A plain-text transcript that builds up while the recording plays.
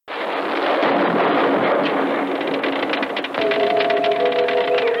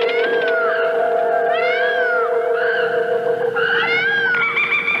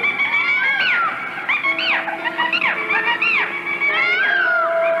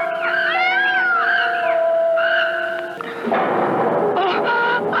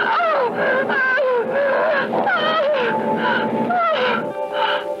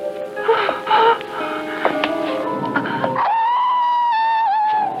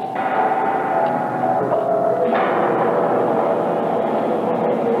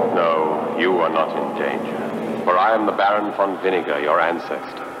not in danger, for I am the Baron von Vinegar, your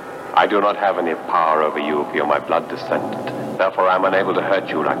ancestor. I do not have any power over you, for you're my blood descendant. Therefore, I am unable to hurt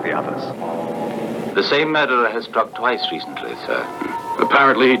you like the others. The same murderer has struck twice recently, sir.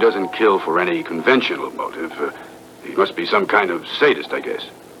 Apparently, he doesn't kill for any conventional motive. He must be some kind of sadist, I guess.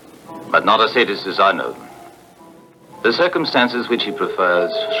 But not a sadist as I know them. The circumstances which he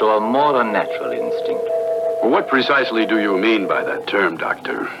prefers show a more unnatural instinct. Well, what precisely do you mean by that term,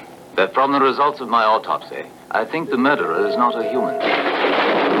 Doctor? That from the results of my autopsy, I think the murderer is not a human.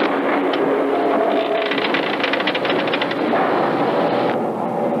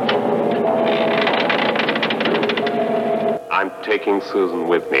 I'm taking Susan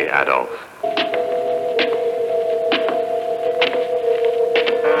with me, Adolf.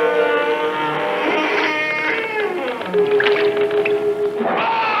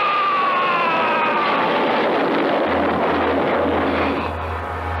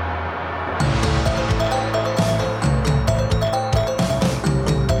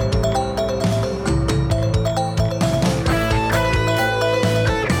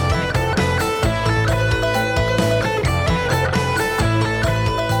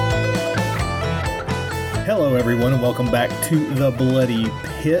 Everyone, and welcome back to The Bloody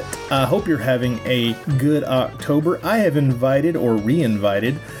Pit. I hope you're having a good October. I have invited, or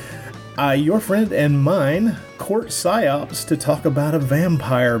re-invited, your friend and mine, Cort Psyops, to talk about a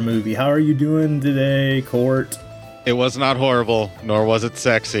vampire movie. How are you doing today, Cort? It was not horrible, nor was it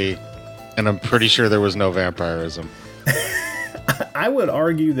sexy, and I'm pretty sure there was no vampirism. I would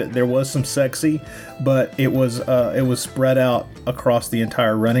argue that there was some sexy, but it was spread out across the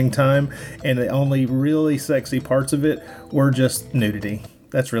entire running time, and the only really sexy parts of it were just nudity.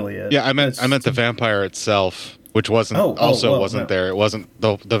 That's really it. Yeah, I meant the vampire itself, which wasn't there. It wasn't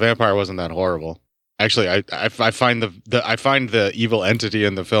the vampire wasn't that horrible. Actually, I find the evil entity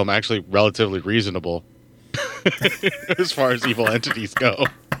in the film actually relatively reasonable as far as evil entities go.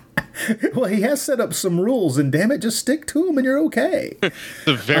 Well, he has set up some rules, and damn it, just stick to them and you're okay. It's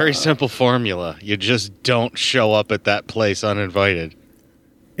a very simple formula. You just don't show up at that place uninvited.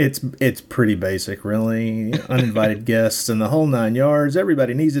 It's pretty basic, really. Uninvited guests and the whole 9 yards.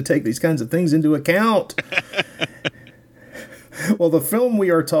 Everybody needs to take these kinds of things into account. Well, the film we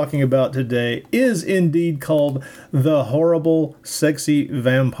are talking about today is indeed called The Horrible Sexy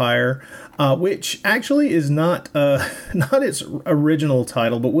Vampire, which actually is not its original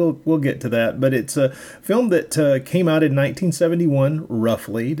title, but we'll get to that. But it's a film that came out in 1971,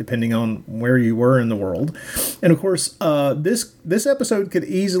 roughly, depending on where you were in the world. And of course, this episode could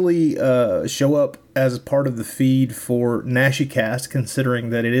easily show up as part of the feed for NashiCast,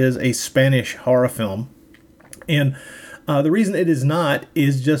 considering that it is a Spanish horror film. And the reason it is not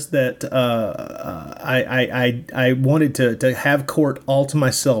is just that I wanted to have Cort all to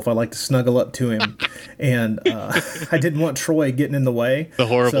myself. I like to snuggle up to him, and I didn't want Troy getting in the way. The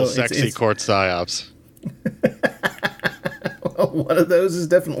horrible, sexy Cort Psyops. One of those is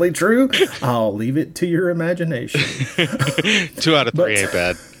definitely true. I'll leave it to your imagination. 2 out of 3 ain't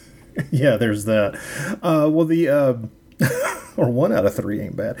bad. Yeah, there's that. Or 1 out of 3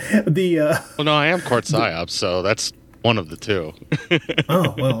 ain't bad. Well, no, I am Cort Psyops, so that's one of the two.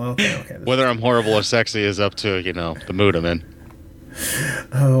 Oh, well, okay. Whether I'm horrible or sexy is up to, the mood I'm in.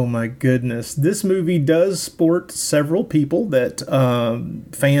 Oh, my goodness. This movie does sport several people that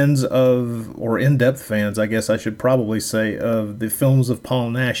fans of, or in-depth fans, I guess I should probably say, of the films of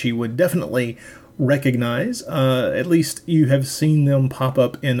Paul Naschy would definitely recognize. At least you have seen them pop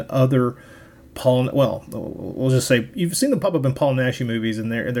up in other we'll just say you've seen them pop up in Paul Naschy movies,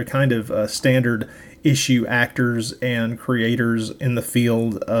 and they're kind of standard issue actors and creators in the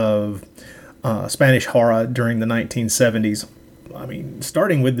field of Spanish horror during the 1970s. I mean,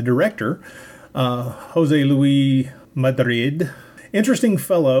 starting with the director, Jose Luis Madrid. Interesting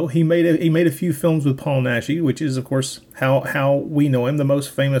fellow. He made a few films with Paul Naschy, which is, of course, how we know him. The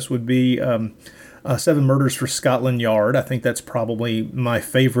most famous would be 7 Murders for Scotland Yard. I think that's probably my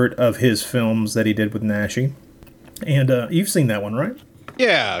favorite of his films that he did with Naschy. And you've seen that one, right?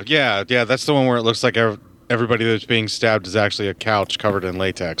 Yeah. That's the one where it looks like everybody that's being stabbed is actually a couch covered in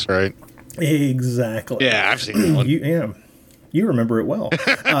latex, right? Exactly. Yeah, I've seen that one. You remember it well.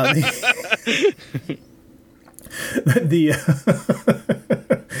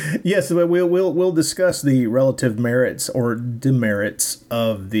 Yes, we'll discuss the relative merits or demerits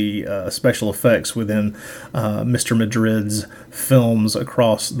of the special effects within Mr. Madrid's films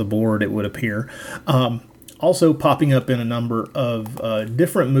across the board, it would appear. Also popping up in a number of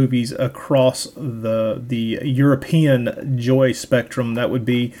different movies across the European joy spectrum. That would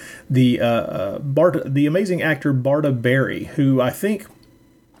be the amazing actor Barda Barry, who I think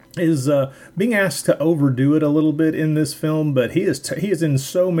is being asked to overdo it a little bit in this film, but he is in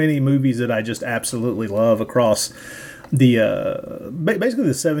so many movies that I just absolutely love across the basically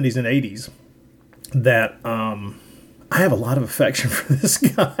the 70s and 80s that I have a lot of affection for this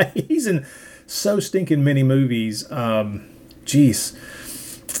guy. He's in so stinking many movies. Let's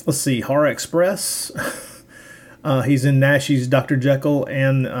see, Horror Express. He's in Naschy's Dr. Jekyll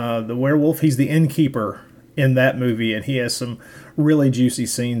and the Werewolf. He's the innkeeper in that movie, and he has some really juicy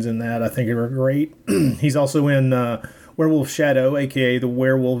scenes in that. I think are great. He's also in Werewolf Shadow, aka the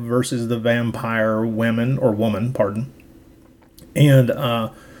werewolf versus the vampire woman, pardon. And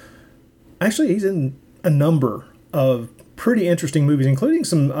actually, he's in a number of pretty interesting movies, including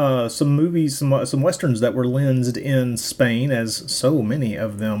some movies, some westerns that were lensed in Spain, as so many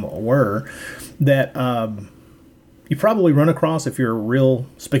of them were, that you probably run across if you're a real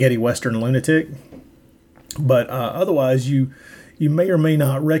spaghetti western lunatic. But otherwise, you may or may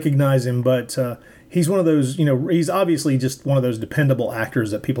not recognize him, but he's one of those, he's obviously just one of those dependable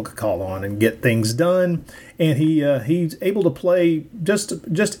actors that people could call on and get things done. And he's able to play just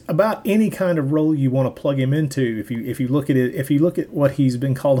about any kind of role you want to plug him into. If you look at what he's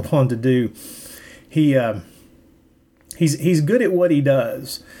been called upon to do, he's good at what he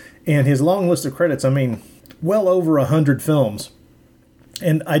does. And his long list of credits, I mean, well over 100 films.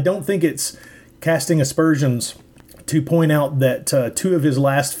 And I don't think it's casting aspersions to point out that two of his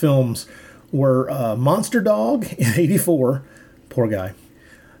last films were Monster Dog in '84. Poor guy.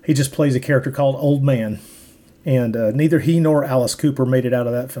 He just plays a character called Old Man. And neither he nor Alice Cooper made it out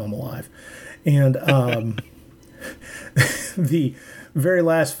of that film alive. And the very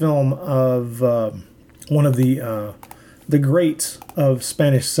last film of one of the greats of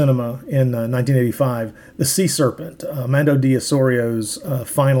Spanish cinema in 1985, The Sea Serpent, Mando de Osorio's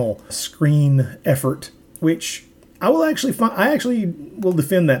final screen effort, which I actually will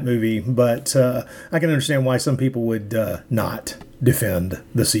defend that movie, but I can understand why some people would not defend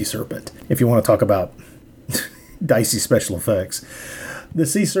The Sea Serpent. If you want to talk about dicey special effects, the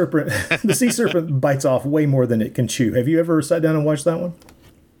sea serpent bites off way more than it can chew. Have you ever sat down and watched that one?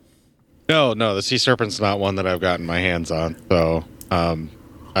 No, the Sea Serpent's not one that I've gotten my hands on, so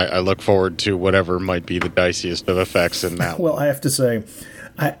I look forward to whatever might be the diciest of effects in that one. Well, I have to say,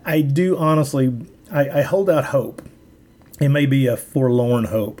 I do honestly, I hold out hope. It may be a forlorn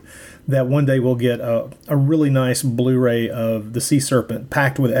hope that one day we'll get a really nice Blu-ray of The Sea Serpent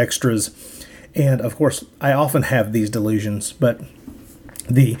packed with extras. And, of course, I often have these delusions, but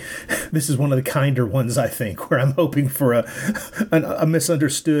this is one of the kinder ones, I think, where I'm hoping for a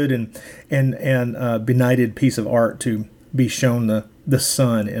misunderstood and benighted piece of art to be shown the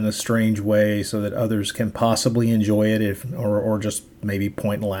sun in a strange way so that others can possibly enjoy it or just maybe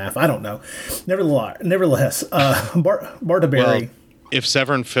point and laugh. I don't know. Nevertheless, Bartaberry. Well, if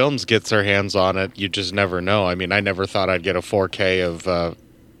Severn Films gets their hands on it, you just never know. I mean, I never thought I'd get a 4K of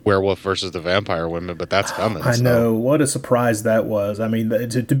Werewolf versus the Vampire Women, but that's coming. I know. What a surprise that was. I mean,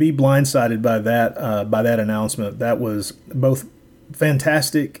 to be blindsided by that announcement, that was both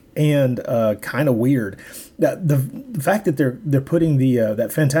fantastic and kind of weird. The fact that they're putting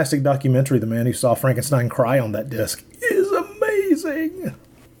that fantastic documentary, The Man Who Saw Frankenstein Cry, on that disc is amazing.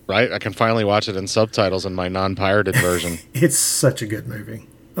 Right? I can finally watch it in subtitles in my non-pirated version. It's such a good movie.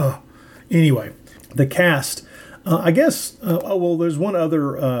 Oh, anyway, the cast. I guess, there's one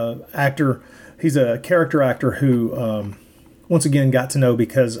other actor. He's a character actor who, once again, got to know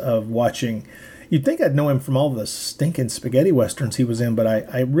because of watching. You'd think I'd know him from all the stinking spaghetti westerns he was in, but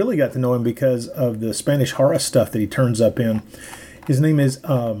I really got to know him because of the Spanish horror stuff that he turns up in. His name is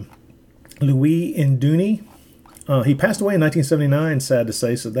Louis Induni. He passed away in 1979, sad to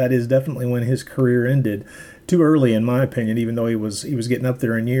say, so that is definitely when his career ended. Too early, in my opinion, even though he was getting up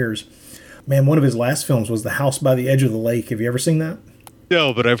there in years. Man, one of his last films was The House by the Edge of the Lake. Have you ever seen that?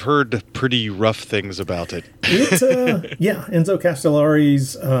 No, but I've heard pretty rough things about it. Enzo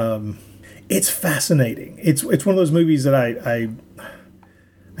Castellari's. It's fascinating. It's one of those movies that I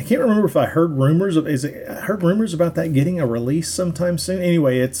can't remember if I heard rumors of. I heard rumors about that getting a release sometime soon.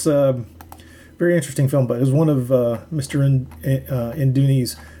 Anyway, it's a very interesting film, but it was one of Mr.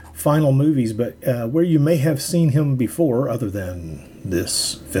 Induni's final movies. But where you may have seen him before, other than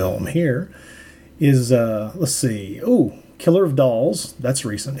this film here, is let's see. Oh, Killer of Dolls. That's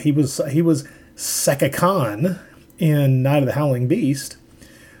recent. He was Seka Khan in Night of the Howling Beast,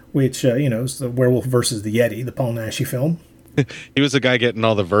 which is the Werewolf versus the Yeti, the Paul Naschy film. He was the guy getting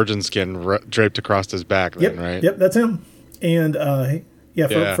all the virgin skin draped across his back, then, right? Yep, that's him. And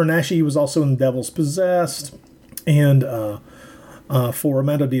for Naschy, he was also in Devil's Possessed, and for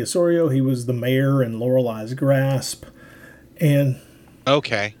Mando de Osorio, he was the mayor in Lorelei's Grasp. And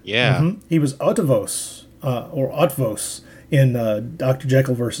Okay, yeah. He was Otvos, or Otvos, in Dr.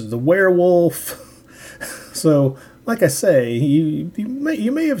 Jekyll versus the Werewolf. So, like I say, you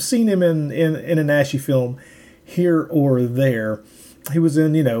may have seen him in a Naschy film here or there. He was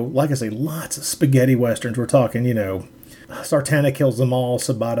in, like I say, lots of spaghetti westerns. We're talking, Sartana Kills Them All,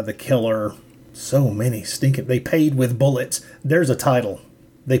 Sabata the Killer. So many stinking. They Paid with Bullets. There's a title.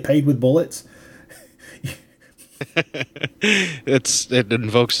 They Paid with Bullets. It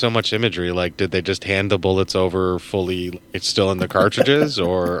invokes so much imagery. Like, did they just hand the bullets over fully? It's still in the cartridges,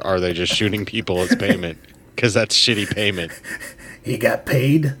 or are they just shooting people as payment? Because that's shitty payment. He got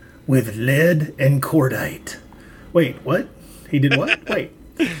paid with lead and cordite. Wait, what? He did what? Wait.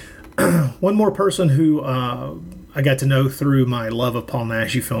 One more person who I got to know through my love of Paul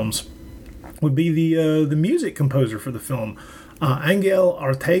Naschy films would be the music composer for the film, Angel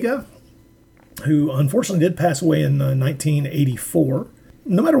Ortega, who unfortunately did pass away in 1984.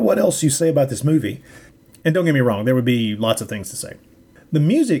 No matter what else you say about this movie, and don't get me wrong, there would be lots of things to say. The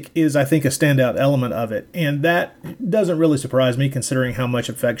music is, I think, a standout element of it, and that doesn't really surprise me considering how much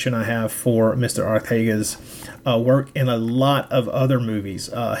affection I have for Mr. Ortega's work in a lot of other movies.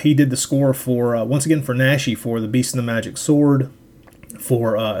 He did the score for, once again, for Naschy, for The Beast and the Magic Sword,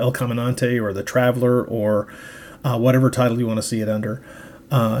 for El Caminante, or The Traveler, or whatever title you want to see it under.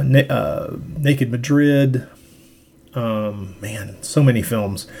 Naked Madrid, man, so many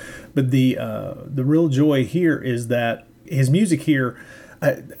films. But the real joy here is that his music here,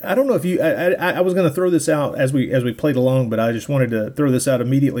 I don't know if you, I was going to throw this out as we played along, but I just wanted to throw this out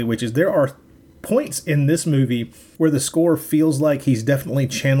immediately, which is there are points in this movie where the score feels like he's definitely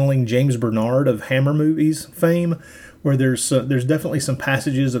channeling James Bernard of Hammer movies fame, where there's definitely some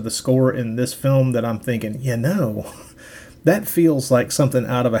passages of the score in this film that I'm thinking, that feels like something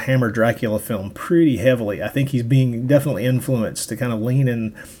out of a Hammer Dracula film pretty heavily. I think he's being definitely influenced to kind of lean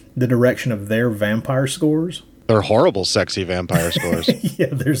in the direction of their vampire scores. They're horrible, sexy vampire scores. Yeah,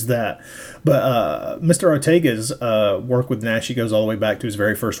 there's that. But Mr. Ortega's work with Naschy goes all the way back to his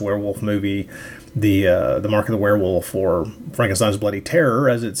very first werewolf movie, the Mark of the Werewolf, or Frankenstein's Bloody Terror,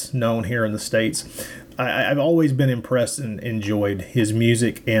 as it's known here in the States. I've always been impressed and enjoyed his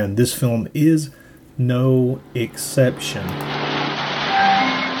music, and this film is no exception.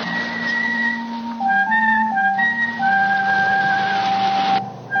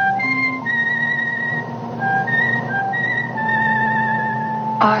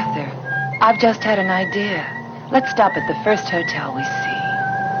 Arthur, I've just had an idea. Let's stop at the first hotel we see.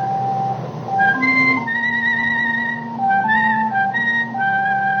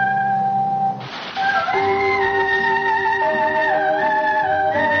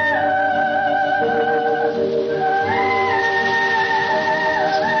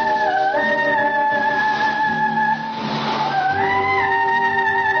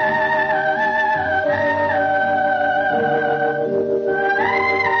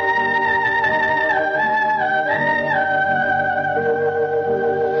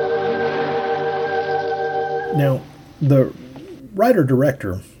 Now, the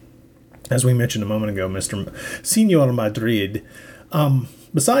writer-director, as we mentioned a moment ago, Mr. Senor Madrid,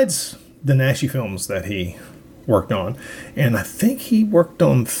 besides the Naschy films that he worked on, and I think he worked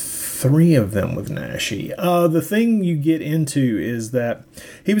on 3 of them with Naschy. The thing you get into is that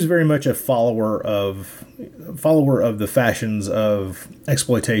he was very much a follower of the fashions of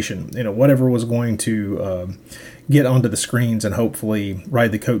exploitation. Whatever was going to get onto the screens and hopefully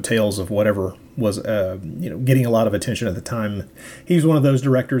ride the coattails of whatever was getting a lot of attention at the time. He's one of those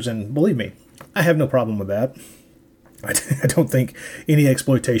directors, and believe me, I have no problem with that. I don't think any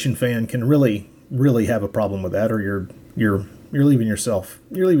exploitation fan can really have a problem with that, or you're leaving yourself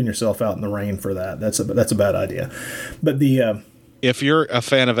out in the rain for that. That's a bad idea. But if you're a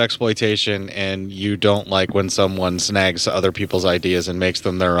fan of exploitation and you don't like when someone snags other people's ideas and makes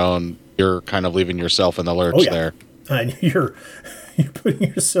them their own, you're kind of leaving yourself in the lurch there. And you're putting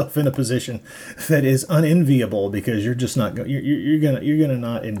yourself in a position that is unenviable, because you're just not you're gonna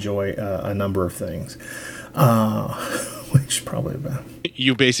not enjoy a number of things. Which probably about.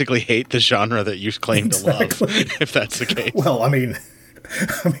 You basically hate the genre that you claim to love, if that's the case. Well, I mean,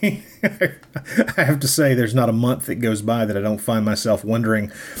 I have to say, there's not a month that goes by that I don't find myself wondering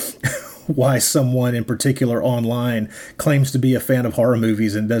why someone in particular online claims to be a fan of horror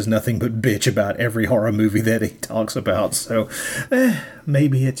movies and does nothing but bitch about every horror movie that he talks about. So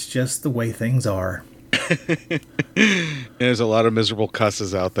maybe it's just the way things are. There's a lot of miserable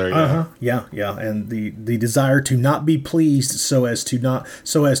cusses out there. Yeah. And the desire to not be pleased so as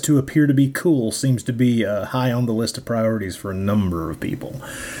to appear to be cool seems to be high on the list of priorities for a number of people.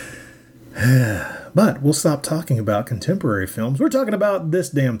 But we'll stop talking about contemporary films. We're talking about this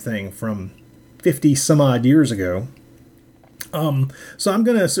damn thing from 50 some odd years ago. So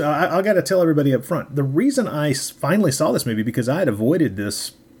I got to tell everybody up front. The reason I finally saw this movie, because I had avoided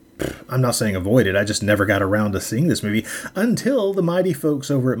this. I'm not saying avoided. I just never got around to seeing this movie until the mighty folks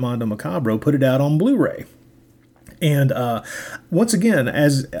over at Mondo Macabro put it out on Blu-ray. And once again,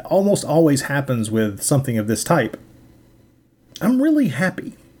 as almost always happens with something of this type, I'm really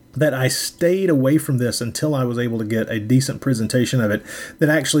happy that I stayed away from this until I was able to get a decent presentation of it that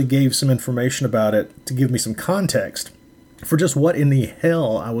actually gave some information about it to give me some context for just what in the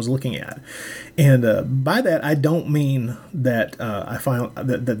hell I was looking at. And by that, I don't mean that I find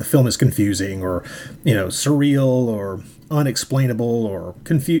that the film is confusing or, surreal or unexplainable or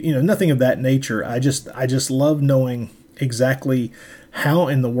nothing of that nature. I just love knowing exactly how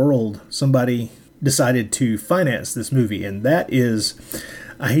in the world somebody decided to finance this movie. And that is,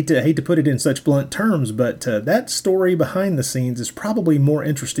 I hate to put it in such blunt terms, but that story behind the scenes is probably more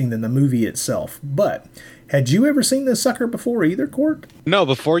interesting than the movie itself. But had you ever seen this sucker before either, Cort? No,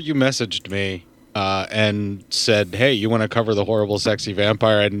 before you messaged me and said, hey, you want to cover the horrible, sexy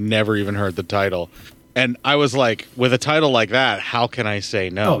vampire? I'd never even heard the title. And I was like, with a title like that, how can I say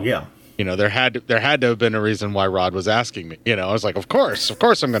no? Oh, yeah. There had to have been a reason why Rod was asking me. I was like, of course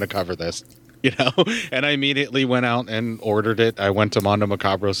I'm going to cover this. And I immediately went out and ordered it. I went to Mondo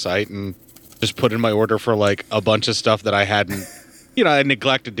Macabro's site and just put in my order for like a bunch of stuff that I hadn't, I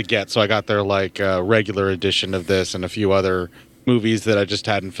neglected to get. So I got their like regular edition of this and a few other movies that I just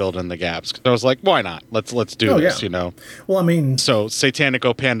hadn't filled in the gaps. Because I was like, why not? Let's do this. Yeah. Well, I mean, so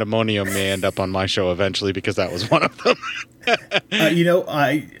Satanico Pandemonium may end up on my show eventually because that was one of them.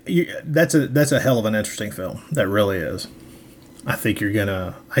 That's a hell of an interesting film. That really is. I think you're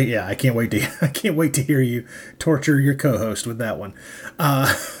gonna. I can't wait to hear you torture your co-host with that one.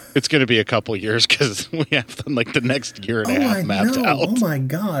 It's gonna be a couple years because we have the next year and a half mapped out. Oh my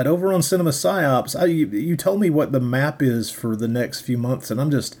God! Over on Cinema Psyops, you told me what the map is for the next few months, and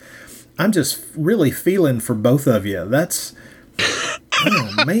I'm just really feeling for both of you. That's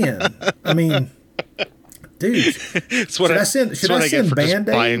oh man. I mean, dude, should I send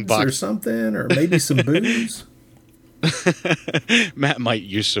Band-Aids or something, or maybe some booze? Matt might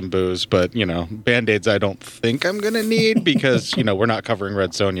use some booze, but Band-Aids I don't think I'm gonna need because we're not covering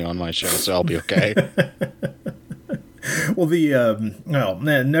Red Sonja on my show, so I'll be okay. Well,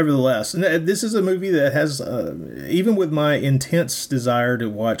 nevertheless, this is a movie that has, even with my intense desire to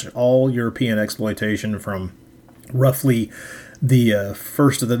watch all European exploitation from roughly the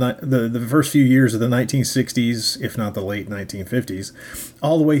first few years of the 1960s, if not the late 1950s,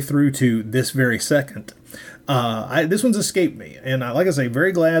 all the way through to this very second. This one's escaped me, and like I say,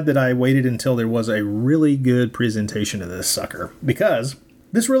 very glad that I waited until there was a really good presentation of this sucker, because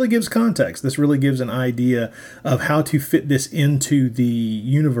this really gives context. This really gives an idea of how to fit this into the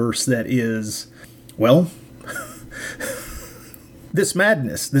universe that is, well, this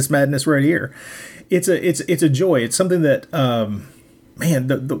madness right here. It's a joy. It's something that,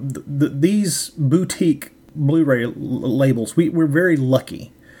 these boutique Blu-ray labels, we're very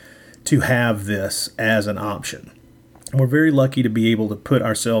lucky to have this as an option. We're very lucky to be able to put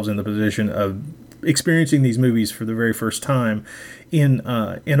ourselves in the position of experiencing these movies for the very first time in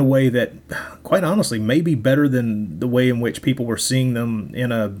a way that, quite honestly, may be better than the way in which people were seeing them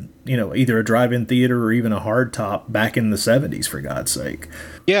in either a drive-in theater or even a hardtop back in the 70s, for God's sake.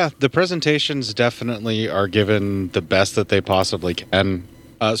 Yeah, the presentations definitely are given the best that they possibly can,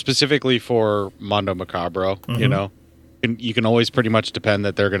 specifically for Mondo Macabro, Mm-hmm. You can always pretty much depend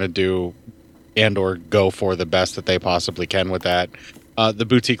that they're going to do and or go for the best that they possibly can with that. The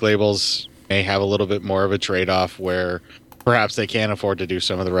boutique labels may have a little bit more of a trade-off where perhaps they can't afford to do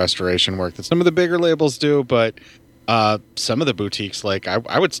some of the restoration work that some of the bigger labels do, but some of the boutiques, like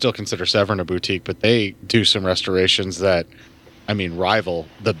I would still consider Severn a boutique, but they do some restorations that, rival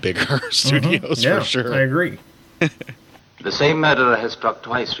the bigger studios for sure. I agree. The same murderer has struck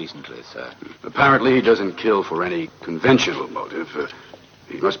twice recently, sir. Apparently he doesn't kill for any conventional motive.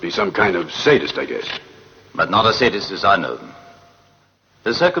 He must be some kind of sadist, I guess. But not a sadist as I know them.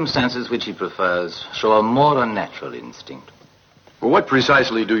 The circumstances which he prefers show a more unnatural instinct. Well, what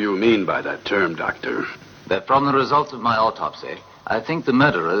precisely do you mean by that term, Doctor? That from the results of my autopsy, I think the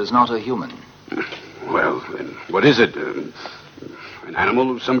murderer is not a human. Well, then, what is it? An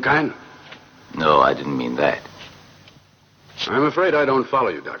animal of some kind? No, I didn't mean that. I'm afraid I don't follow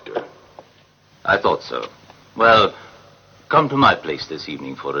you, Doctor. I thought so. Well, come to my place this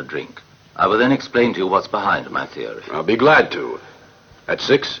evening for a drink. I will then explain to you what's behind my theory. I'll be glad to. At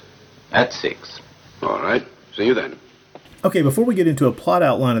 6? At 6. All right. See you then. Okay, before we get into a plot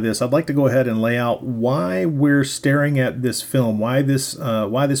outline of this, I'd like to go ahead and lay out why we're staring at this film, why this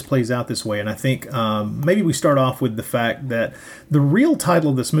plays out this way. And I think maybe we start off with the fact that the real title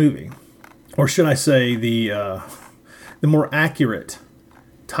of this movie, or should I say the more accurate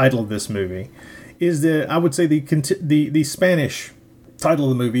title of this movie, is I would say the Spanish title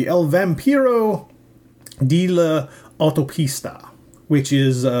of the movie, El Vampiro de la Autopista, which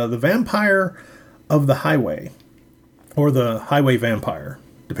is the vampire of the highway, or the highway vampire,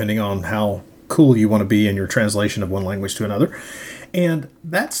 depending on how cool you want to be in your translation of one language to another. And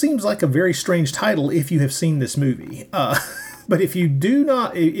that seems like a very strange title if you have seen this movie. But if you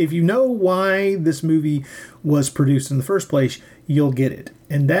know why this movie was produced in the first place, you'll get it.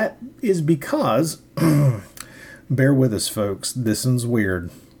 And that is because, bear with us, folks, this one's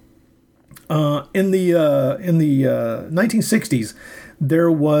weird. In the 1960s, there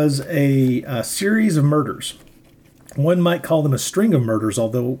was a series of murders. One might call them a string of murders,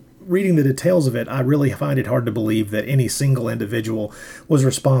 although reading the details of it, I really find it hard to believe that any single individual was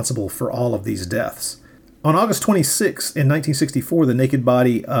responsible for all of these deaths. On August 26, in 1964, the naked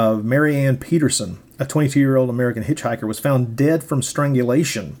body of Mary Ann Peterson, a 22-year-old American hitchhiker, was found dead from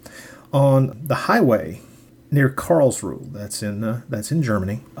strangulation on the highway near Karlsruhe. That's in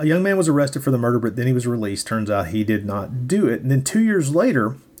Germany. A young man was arrested for the murder, but then he was released. Turns out he did not do it. And then 2 years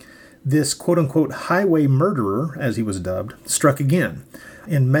later, this quote-unquote highway murderer, as he was dubbed, struck again.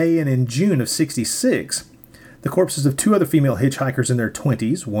 In May and in June of 1966, the corpses of two other female hitchhikers in their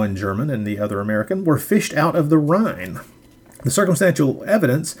 20s, one German and the other American, were fished out of the Rhine. The circumstantial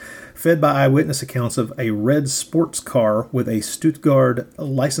evidence, fed by eyewitness accounts of a red sports car with a Stuttgart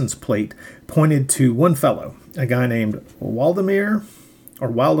license plate, pointed to one fellow, a guy named Waldemar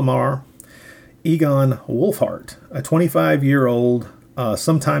Egon Wolfhart, a 25-year-old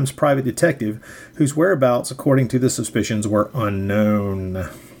sometimes private detective whose whereabouts, according to the suspicions, were unknown.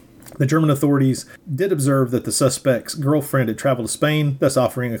 The German authorities did observe that the suspect's girlfriend had traveled to Spain, thus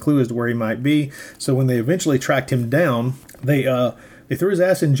offering a clue as to where he might be. So when they eventually tracked him down, they threw his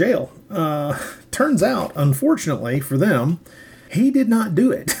ass in jail. Turns out, unfortunately for them, he did not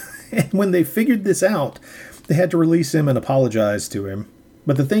do it. And when they figured this out, they had to release him and apologize to him.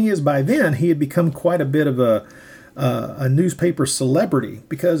 But the thing is, by then, he had become quite a bit of a newspaper celebrity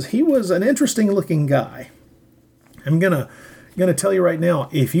because he was an interesting-looking guy. I'm gonna tell you right now,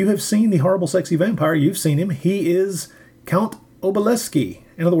 if you have seen The Horrible Sexy Vampire, you've seen him. He is Count Obeleski.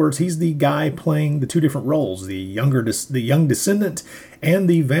 In other words, he's the guy playing the two different roles, the young descendant and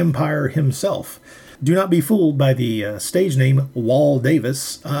the vampire himself. Do not be fooled by the stage name Wal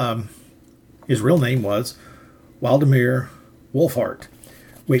Davis. His real name was Waldemar Wolfhart,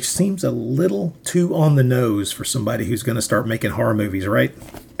 which seems a little too on the nose for somebody who's going to start making horror movies, right?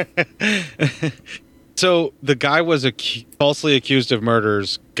 So the guy was falsely accused of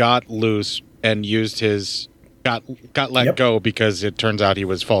murders, got loose, and got let go because it turns out he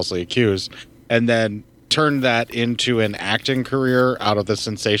was falsely accused, and then turned that into an acting career out of the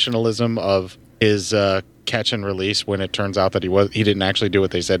sensationalism of his catch and release when it turns out that he didn't actually do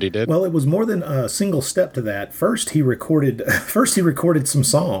what they said he did. Well, it was more than a single step to that. First he recorded some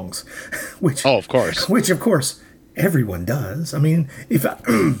songs, which of course everyone does. I mean,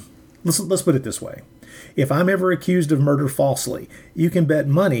 let's put it this way. If I'm ever accused of murder falsely, you can bet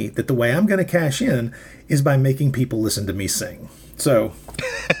money that the way I'm going to cash in is by making people listen to me sing. So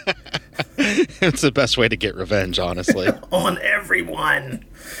it's the best way to get revenge, honestly. On everyone.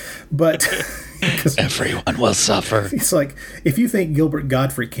 But everyone will suffer. It's like, if you think Gilbert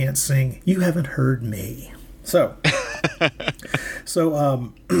Godfrey can't sing, you haven't heard me. So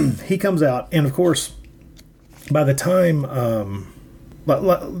he comes out, and of course, by the time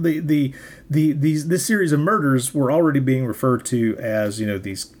this series of murders were already being referred to as,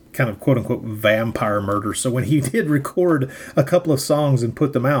 these kind of quote unquote vampire murders. So when he did record a couple of songs and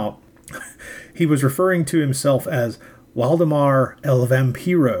put them out, he was referring to himself as Waldemar El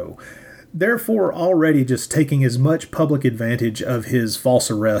Vampiro, therefore already just taking as much public advantage of his false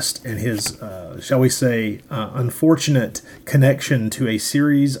arrest and his, shall we say, unfortunate connection to a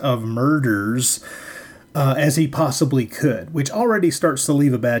series of murders as he possibly could, which already starts to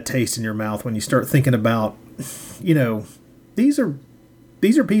leave a bad taste in your mouth when you start thinking about, these are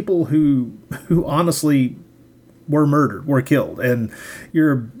people who honestly were murdered, were killed, and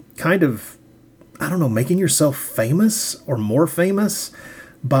you're kind of, making yourself famous or more famous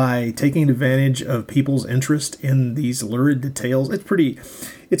by taking advantage of people's interest in these lurid details.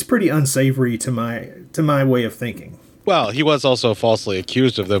 It's pretty unsavory to my way of thinking. Well, he was also falsely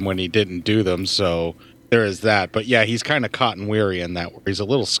accused of them when he didn't do them, so there is that. But yeah, he's kind of caught and weary in that, where he's a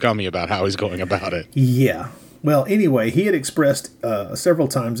little scummy about how he's going about it. Yeah. Well, anyway, he had expressed several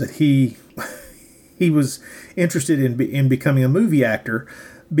times that he was interested in becoming a movie actor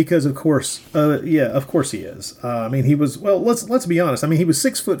because, of course, of course he is. I mean, he was, well, let's be honest. I mean, he was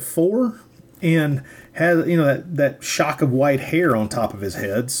 6'4" and had, that shock of white hair on top of his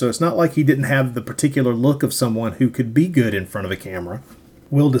head. So it's not like he didn't have the particular look of someone who could be good in front of a camera.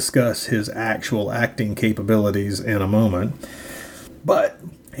 We'll discuss his actual acting capabilities in a moment. But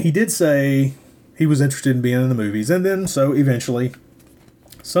he did say he was interested in being in the movies. And then, so eventually,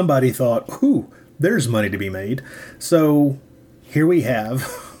 somebody thought, ooh, there's money to be made. So here we have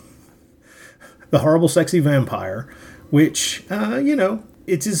The Horrible Sexy Vampire, which,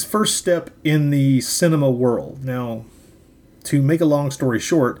 it's his first step in the cinema world. Now, to make a long story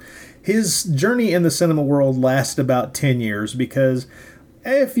short, his journey in the cinema world lasted about 10 years because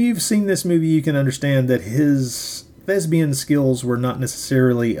if you've seen this movie, you can understand that his thespian skills were not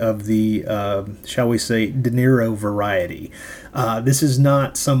necessarily of the, shall we say, De Niro variety. This is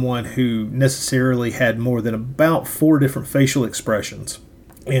not someone who necessarily had more than about 4 different facial expressions.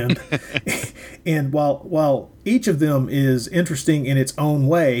 And and while each of them is interesting in its own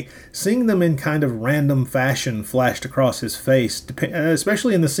way, seeing them in kind of random fashion flashed across his face,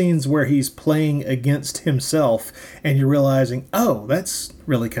 especially in the scenes where he's playing against himself, and you're realizing, oh, that's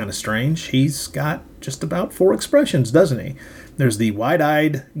really kind of strange. He's got just about 4 expressions, doesn't he? There's the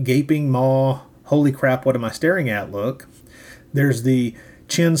wide-eyed, gaping maw, holy crap, what am I staring at look. There's the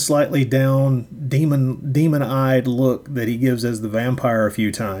chin slightly down, demon-eyed look that he gives as the vampire a few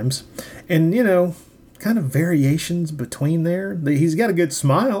times. And, kind of variations between there. He's got a good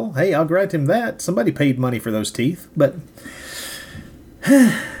smile. Hey, I'll grant him that. Somebody paid money for those teeth. But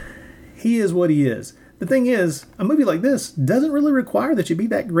he is what he is. The thing is, a movie like this doesn't really require that you be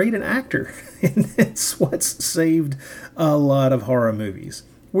that great an actor. And it's what's saved a lot of horror movies.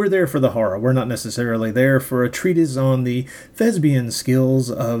 We're there for the horror. We're not necessarily there for a treatise on the thespian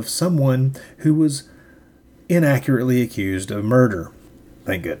skills of someone who was inaccurately accused of murder.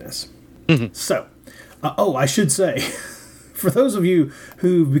 Thank goodness. Mm-hmm. So, I should say, for those of you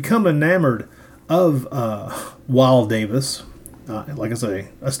who've become enamored of Wild Davis, like I say,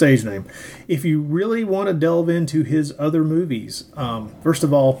 a stage name, if you really want to delve into his other movies, first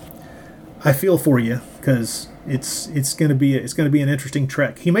of all, I feel for you because it's going to be an interesting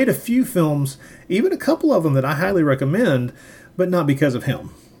trek. He made a few films, even a couple of them that I highly recommend, but not because of him.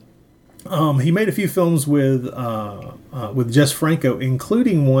 He made a few films with Jess Franco,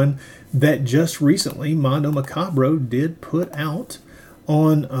 including one that just recently Mondo Macabro did put out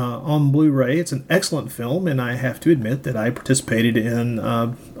on Blu-ray. It's an excellent film, and I have to admit that I participated in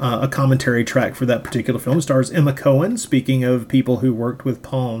a commentary track for that particular film. It stars Emma Cohen, speaking of people who worked with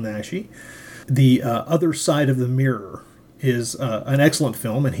Paul Naschy. The Other Side of the Mirror is an excellent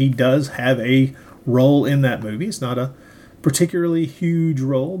film, and he does have a role in that movie. It's not a particularly huge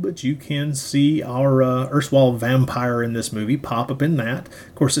role, but you can see our erstwhile vampire in this movie pop up in that.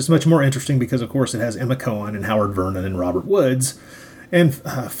 Of course, it's much more interesting because, of course, it has Emma Cohen and Howard Vernon and Robert Woods, and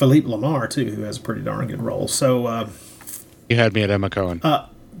Philippe Lamar, too, who has a pretty darn good role. So, you had me at Emma Cohen.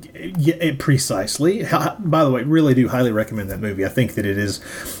 Yeah, precisely. By the way, really do highly recommend that movie. I think that it is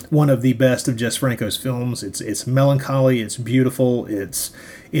one of the best of Jess Franco's films. It's melancholy, it's beautiful, it's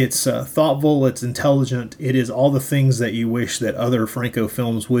thoughtful, it's intelligent. It is all the things that you wish that other Franco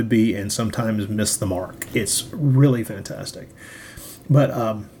films would be and sometimes miss the mark. It's really fantastic.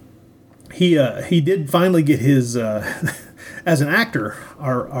 But he did finally get his as an actor,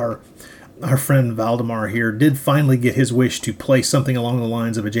 our friend Valdemar here did finally get his wish to play something along the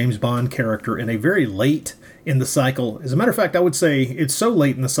lines of a James Bond character in a very late in the cycle. As a matter of fact, I would say it's so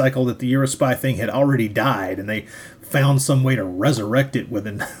late in the cycle that the Eurospy thing had already died, and they found some way to resurrect it with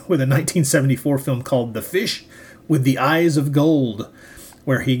a 1974 film called The Fish with the Eyes of Gold,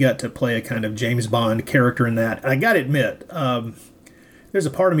 where he got to play a kind of James Bond character in that. And I got to admit, there's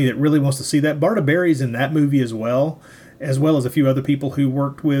a part of me that really wants to see that. Barta Berry's in that movie as well as a few other people who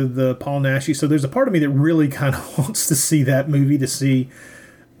worked with Paul Naschy. So there's a part of me that really kind of wants to see that movie to see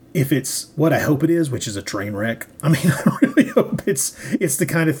if it's what I hope it is, which is a train wreck. I mean, I really hope it's the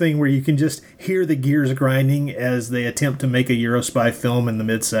kind of thing where you can just hear the gears grinding as they attempt to make a Eurospy film in the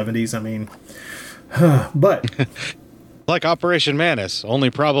mid-'70s. I mean, but... Like Operation Manus, only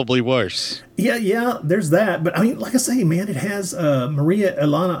probably worse. Yeah, there's that. But I mean, like I say, man, it has Maria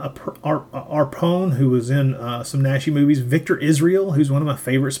Elena Arpon, who was in some Naschy movies. Victor Israel, who's one of my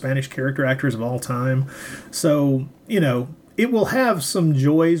favorite Spanish character actors of all time. So, it will have some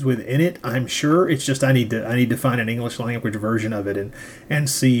joys within it, I'm sure. It's just I need to find an English language version of it and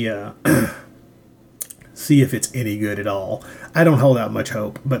see see if it's any good at all. I don't hold out much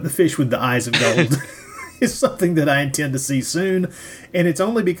hope, but The Fish with the Eyes of Gold is something that I intend to see soon, and it's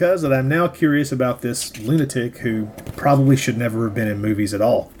only because that I'm now curious about this lunatic who probably should never have been in movies at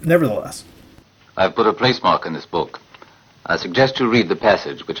all. Nevertheless. I've put a place mark in this book. I suggest you read the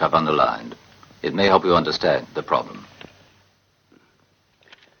passage which I've underlined. It may help you understand the problem.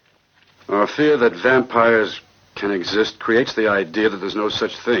 Our fear that vampires can exist creates the idea that there's no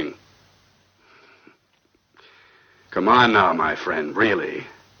such thing. Come on now, my friend, really.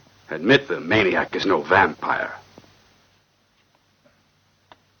 Admit the maniac is no vampire.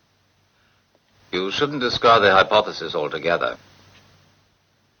 You shouldn't discard the hypothesis altogether.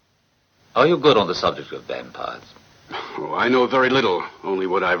 Are you good on the subject of vampires? Oh, I know very little, only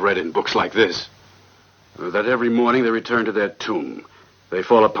what I've read in books like this. That every morning they return to their tomb. They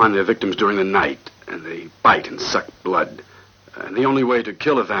fall upon their victims during the night, and they bite and suck blood. And the only way to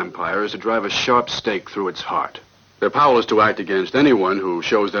kill a vampire is to drive a sharp stake through its heart. Their power is to act against anyone who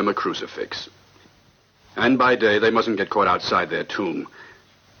shows them a crucifix. And by day, they mustn't get caught outside their tomb,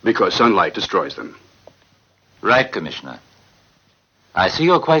 because sunlight destroys them. Right, Commissioner. I see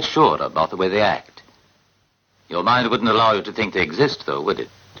you're quite sure about the way they act. Your mind wouldn't allow you to think they exist, though, would it?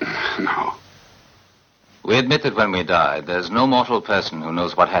 No. We admit that when we die, there's no mortal person who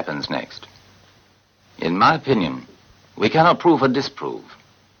knows what happens next. In my opinion, we cannot prove or disprove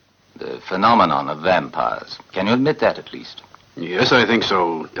the phenomenon of vampires. Can you admit that, at least? Yes, I think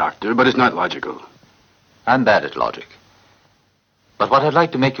so, Doctor, but it's not logical. I'm bad at logic. But what I'd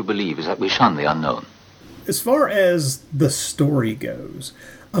like to make you believe is that we shun the unknown. As far as the story goes,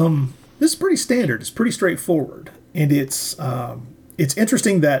 this is pretty standard. It's pretty straightforward. And it's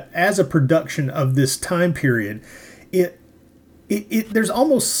interesting that as a production of this time period, there's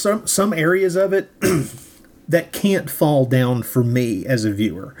almost some areas of it that can't fall down for me as a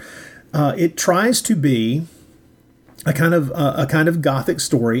viewer. It tries to be a kind of gothic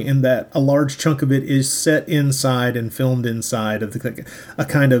story in that a large chunk of it is set inside and filmed inside of a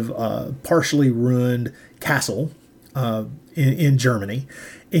kind of partially ruined castle in Germany,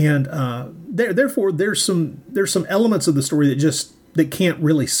 and therefore there's some elements of the story that can't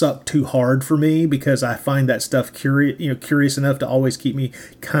really suck too hard for me, because I find that stuff curious enough to always keep me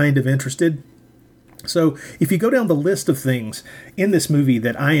kind of interested. So if you go down the list of things in this movie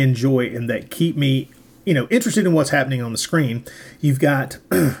that I enjoy and that keep me interested in what's happening on the screen, you've got,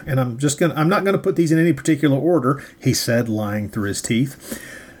 and I'm not gonna put these in any particular order, he said, lying through his teeth.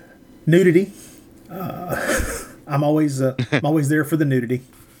 Nudity. I'm always there for the nudity.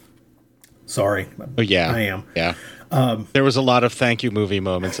 Sorry. Oh yeah, I am. Yeah. There was a lot of thank you movie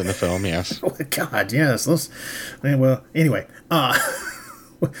moments in the film. Yes. Oh God, yes. Well, anyway,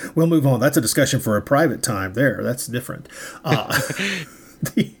 we'll move on. That's a discussion for a private time. That's different.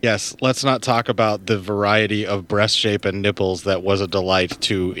 Yes, let's not talk about the variety of breast shape and nipples that was a delight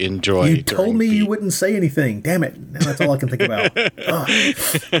to enjoy. You told me you wouldn't say anything. Damn it. Now that's all I can think about.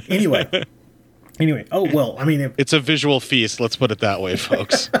 Anyway. Oh, well, I mean... It's a visual feast. Let's put it that way,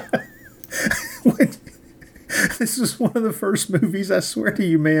 folks. This is one of the first movies, I swear to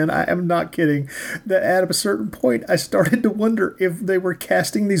you, man, I am not kidding, that at a certain point I started to wonder if they were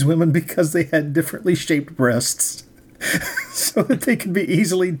casting these women because they had differently shaped breasts. So that they could be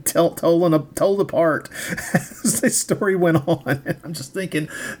easily told apart as the story went on. And I'm just thinking,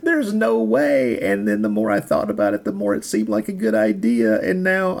 there's no way. And then the more I thought about it, the more it seemed like a good idea. And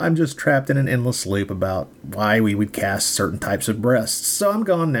now I'm just trapped in an endless loop about why we would cast certain types of breasts. So I'm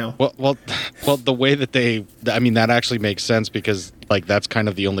gone now. Well, the way that that actually makes sense, because that's kind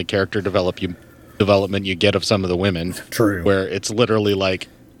of the only character development you get of some of the women. True. Where it's literally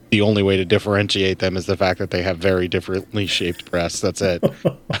the only way to differentiate them is the fact that they have very differently shaped breasts. That's it.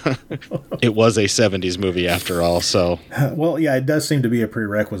 It was a 70s movie after all, so... Well, yeah, it does seem to be a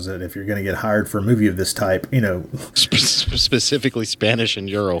prerequisite if you're going to get hired for a movie of this type, Specifically Spanish and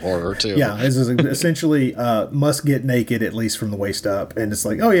Euro horror, too. Yeah, this is essentially must get naked, at least from the waist up. And it's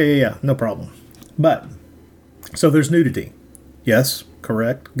oh, yeah, no problem. But, so there's nudity. Yes,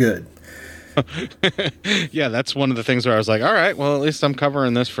 correct, good. Yeah, that's one of the things where I was like, all right, well, at least I'm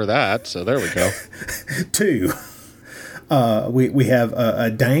covering this for that, so there we go. 2, we have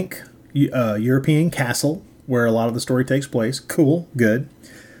a dank European castle where a lot of the story takes place. Cool, good.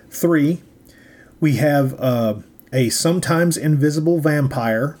 3, we have a sometimes invisible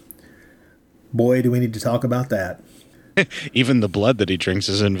vampire. Boy, do we need to talk about that. Even the blood that he drinks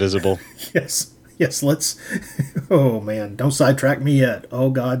is invisible. Yes, let's... Oh, man, don't sidetrack me yet. Oh,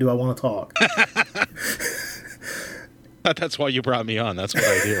 God, do I want to talk. That's why you brought me on. That's what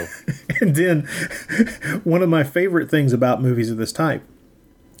I do. And then, one of my favorite things about movies of this type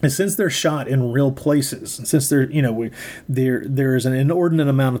And since they're shot in real places, and since they're, there's an inordinate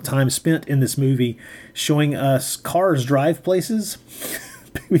amount of time spent in this movie showing us cars drive places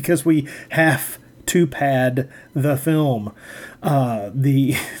because we have to pad the film.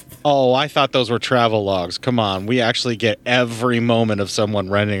 Oh, I thought those were travel logs. Come on. We actually get every moment of someone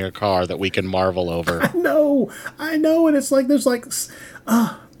renting a car that we can marvel over. I know. And it's like, there's like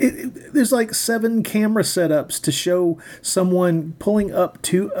 7 camera setups to show someone pulling up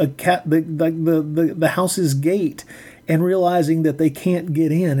to the house's gate and realizing that they can't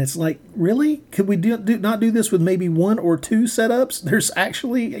get in. It's like, really? Could we not do this with maybe 1 or 2 setups? There's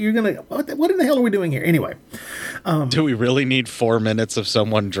actually, what in the hell are we doing here? Anyway. Do we really need 4 minutes of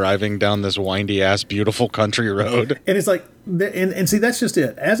someone driving down this windy-ass, beautiful country road? And it's like, and see, that's just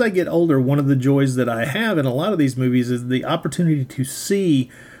it. As I get older, one of the joys that I have in a lot of these movies is the opportunity to see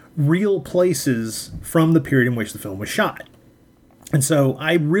real places from the period in which the film was shot. And so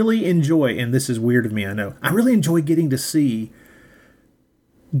I really enjoy, and this is weird of me, I know, I really enjoy getting to see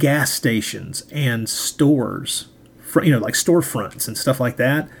gas stations and stores, like storefronts and stuff like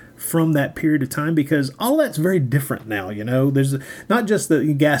that from that period of time, because all that's very different now, There's not just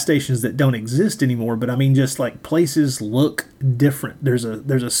the gas stations that don't exist anymore, but I mean just like places look different. There's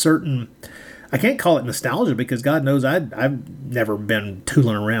a certain, I can't call it nostalgia because God knows I've never been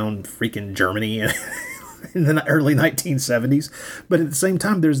tooling around freaking Germany in the early 1970s. But at the same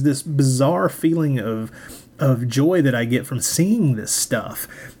time, there's this bizarre feeling of joy that I get from seeing this stuff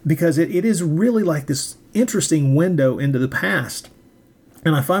because it is really like this interesting window into the past.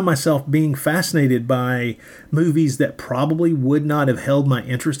 And I find myself being fascinated by movies that probably would not have held my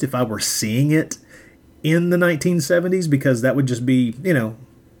interest if I were seeing it in the 1970s, because that would just be,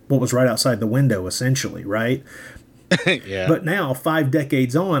 what was right outside the window, essentially, right? Yeah. But now, 5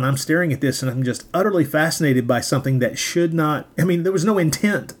 decades on, I'm staring at this and I'm just utterly fascinated by something that should not... I mean, there was no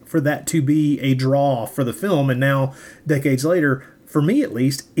intent for that to be a draw for the film, and now, decades later, for me at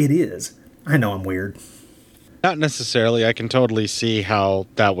least, it is. I know I'm weird. Not necessarily. I can totally see how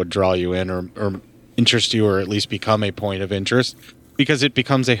that would draw you in or interest you, or at least become a point of interest, because it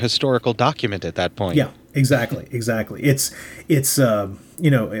becomes a historical document at that point. Yeah, exactly. It's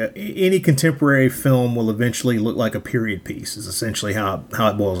any contemporary film will eventually look like a period piece, is essentially how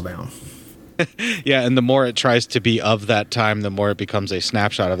it boils down. Yeah, and the more it tries to be of that time, the more it becomes a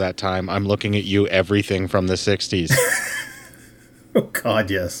snapshot of that time. I'm looking at you, everything from the 60s. Oh, God,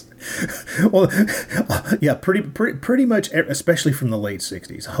 yes. Well, yeah, pretty much, especially from the late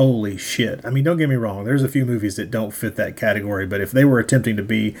 60s. Holy shit. I mean, don't get me wrong. There's a few movies that don't fit that category, but if they were attempting to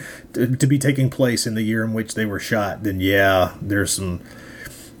be taking place in the year in which they were shot, then yeah, there's some...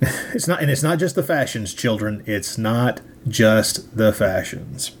 It's not just the fashions, children. It's not just the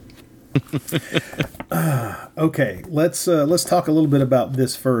fashions. Okay, let's talk a little bit about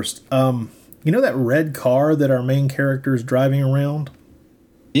this first. You know that red car that our main character is driving around?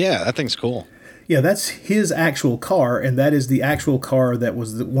 Yeah, that thing's cool. Yeah, that's his actual car, and that is the actual car that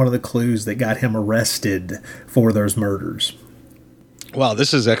was one of the clues that got him arrested for those murders. Wow,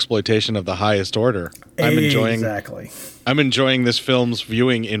 this is exploitation of the highest order. Exactly. I'm enjoying this film's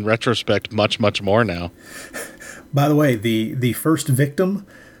viewing in retrospect much, much more now. By the way, the first victim,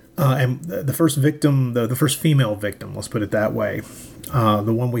 the first female victim, let's put it that way,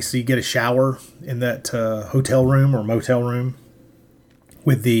 the one we see get a shower in that hotel room or motel room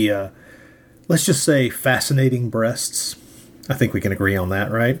with the, let's just say, fascinating breasts. I think we can agree on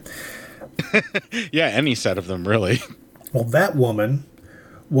that, right? Yeah, any set of them, really. Well, that woman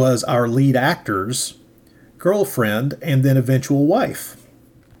was our lead actor's girlfriend and then eventual wife.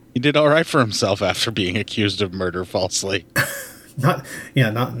 He did all right for himself after being accused of murder falsely. Not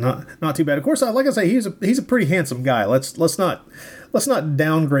too bad. Of course, like I say, he's a pretty handsome guy. Let's not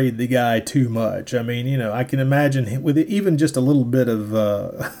downgrade the guy too much. I mean, I can imagine with even just a little bit of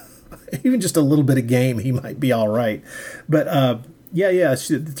game, he might be all right. But yeah.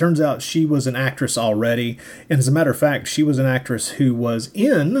 It turns out she was an actress already, and as a matter of fact, she was an actress who was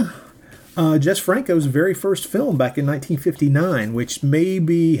in Jess Franco's very first film back in 1959, which may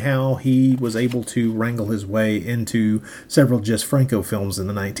be how he was able to wrangle his way into several Jess Franco films in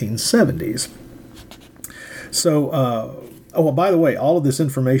the 1970s. So, by the way, all of this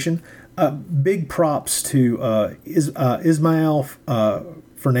information, big props to Ismael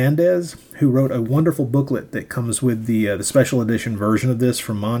Fernandez, who wrote a wonderful booklet that comes with the special edition version of this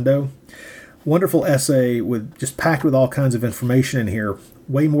from Mondo. Wonderful essay with just packed with all kinds of information in here,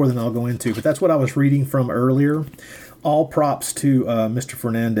 way more than I'll go into, but that's what I was reading from earlier all props to Mr.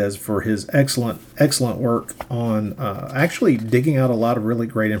 Fernandez for his excellent work on actually digging out a lot of really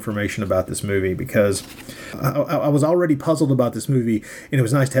great information about this movie, because I was already puzzled about this movie, and it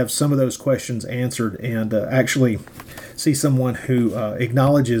was nice to have some of those questions answered and actually see someone who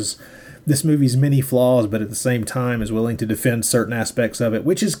acknowledges this movie's many flaws, but at the same time is willing to defend certain aspects of it,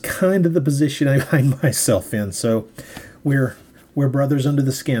 which is kind of the position I find myself in. So we're brothers under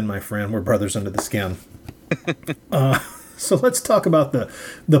the skin, my friend. We're brothers under the skin. So let's talk about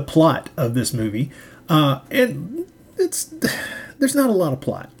the plot of this movie. And there's not a lot of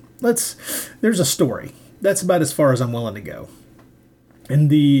plot. There's a story. That's about as far as I'm willing to go.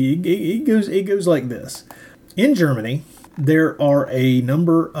 And it goes like this. In Germany, there are a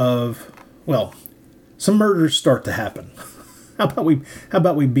number of, some murders start to happen. How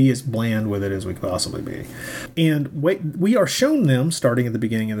about we be as bland with it as we could possibly be? And we are shown them starting at the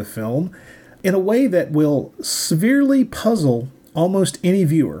beginning of the film in a way that will severely puzzle almost any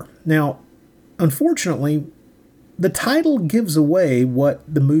viewer. Now, unfortunately, the title gives away what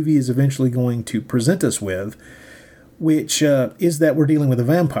the movie is eventually going to present us with, which is that we're dealing with a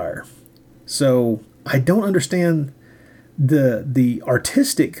vampire. So I don't understand the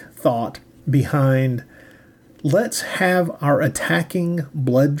artistic thought behind let's have our attacking,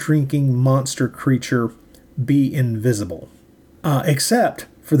 blood-drinking monster creature be invisible. Except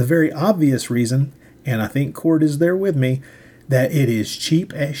for the very obvious reason, and I think Cort is there with me, that it is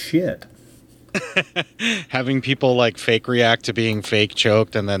cheap as shit. Having people like fake react to being fake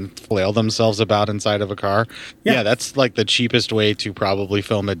choked and then flail themselves about inside of a car. Yeah, that's like the cheapest way to probably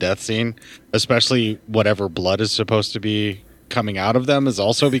film a death scene, especially whatever blood is supposed to be coming out of them is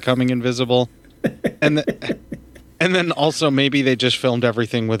also becoming invisible. And then also maybe they just filmed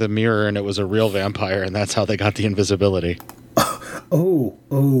everything with a mirror and it was a real vampire and that's how they got the invisibility.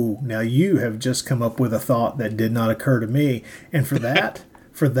 Now you have just come up with a thought that did not occur to me. And for that,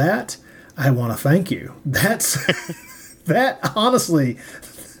 I want to thank you. Honestly,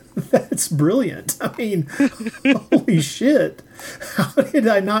 that's brilliant. I mean, holy shit. How did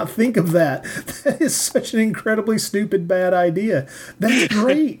I not think of that? That is such an incredibly stupid, bad idea. That's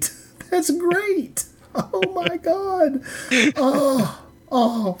great. That's great. Oh my God.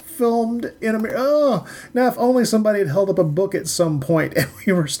 Oh, filmed in a mirror. Oh, now if only somebody had held up a book at some point and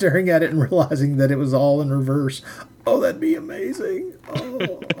we were staring at it and realizing that it was all in reverse. Oh, that'd be amazing.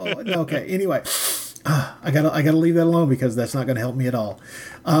 Okay. Anyway, I gotta leave that alone because that's not gonna help me at all.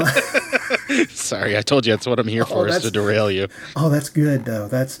 Sorry, I told you that's what I'm here for, is to derail you. Oh, that's good though.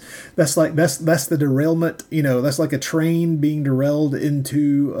 That's the derailment. You know, that's like a train being derailed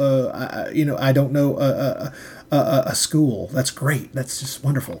into a school. That's great. That's just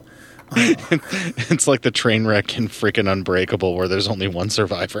wonderful. It's like the train wreck in freaking Unbreakable where there's only one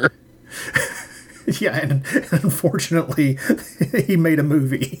survivor. Yeah, and unfortunately, he made a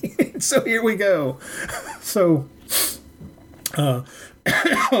movie. So here we go. So, oh,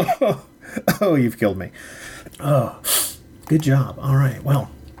 you've killed me. Oh, good job. All right, well.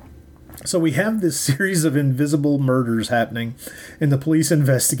 So we have this series of invisible murders happening and the police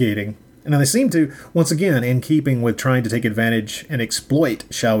investigating. And they seem to, once again, in keeping with trying to take advantage and exploit,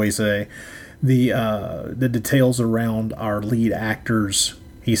 shall we say, the details around our lead actors,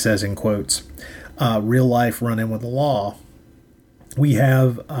 he says in quotes, real life run-in with the law. We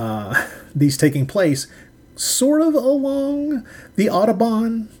have these taking place sort of along the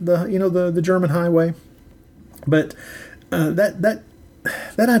Autobahn, the German highway, but that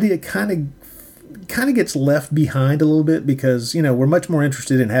idea kind of gets left behind a little bit because we're much more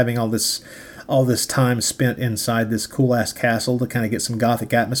interested in having all this time spent inside this cool ass castle to kind of get some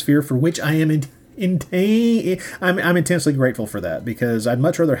gothic atmosphere, for which I am I'm intensely grateful for that, because I'd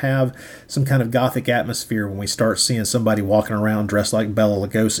much rather have some kind of gothic atmosphere when we start seeing somebody walking around dressed like Bela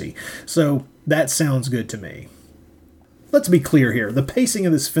Lugosi. So that sounds good to me. Let's be clear here. The pacing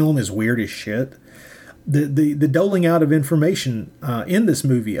of this film is weird as shit. The doling out of information in this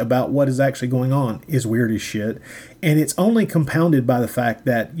movie about what is actually going on is weird as shit, and it's only compounded by the fact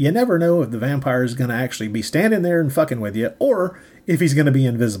that you never know if the vampire is going to actually be standing there and fucking with you, or if he's going to be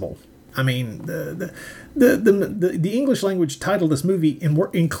invisible. I mean, the English language title of this movie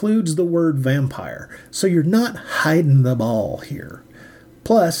includes the word vampire, so you're not hiding the ball here.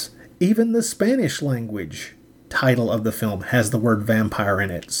 Plus, even the Spanish language title of the film has the word vampire in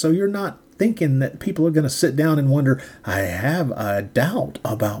it, so you're not thinking that people are going to sit down and wonder, I have a doubt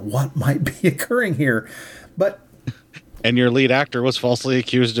about what might be occurring here. But and your lead actor was falsely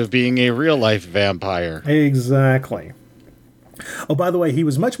accused of being a real-life vampire. Exactly. Oh, by the way, he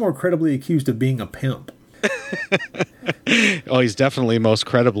was much more credibly accused of being a pimp. Oh, he's definitely most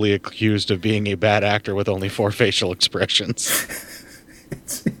credibly accused of being a bad actor with only 4 facial expressions.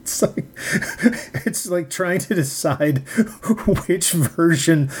 It's like trying to decide which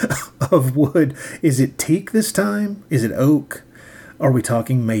version of wood. Is it teak this time? Is it oak? Are we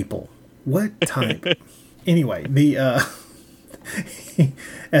talking maple? What type? Anyway,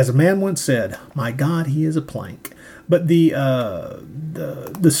 as a man once said, "My God, he is a plank." But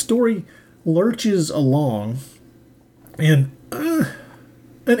the story lurches along in an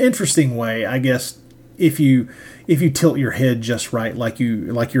interesting way, I guess, if you tilt your head just right, like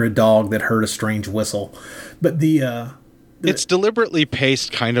you're a dog that heard a strange whistle. But it's deliberately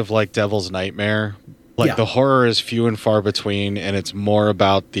paced kind of like Devil's Nightmare. Like the horror is few and far between, and it's more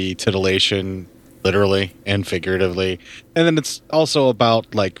about the titillation, literally and figuratively. And then it's also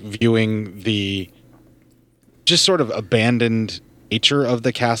about like viewing the just sort of abandoned nature of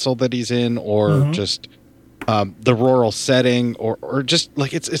the castle that he's in, or just the rural setting, or just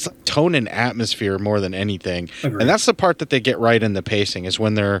like it's like tone and atmosphere more than anything. Agreed. And that's the part that they get right in the pacing, is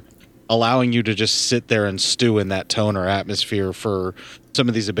when they're allowing you to just sit there and stew in that tone or atmosphere for some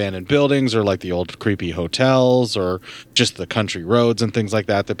of these abandoned buildings, or like the old creepy hotels, or just the country roads and things like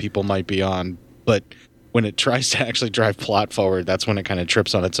that people might be on. But when it tries to actually drive plot forward, that's when it kind of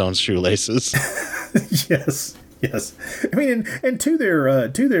trips on its own shoelaces. Yes. I mean, and to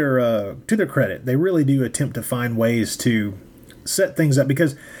their credit, they really do attempt to find ways to set things up,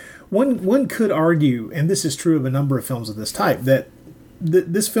 because one could argue, and this is true of a number of films of this type, that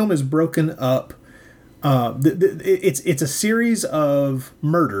this film is broken up. It's a series of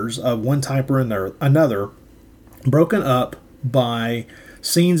murders of one type or another, broken up by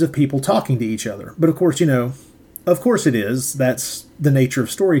scenes of people talking to each other. But of course, it is. That's the nature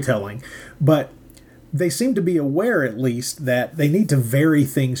of storytelling. But they seem to be aware, at least, that they need to vary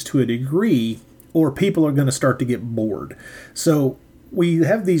things to a degree, or people are going to start to get bored. So we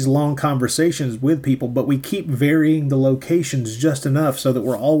have these long conversations with people, but we keep varying the locations just enough so that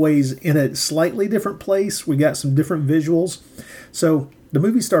we're always in a slightly different place. We got some different visuals. So the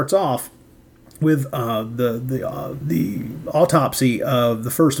movie starts off with the autopsy of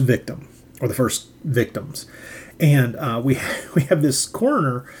the first victim, or the first victims. And we have this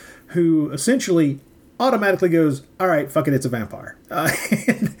coroner who essentially automatically goes, "All right, fuck it, it's a vampire."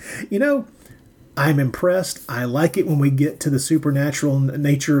 And, I'm impressed. I like it when we get to the supernatural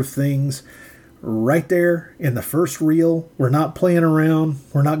nature of things right there in the first reel. We're not playing around.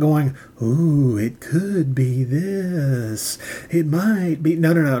 We're not going, "Ooh, it could be this. It might be."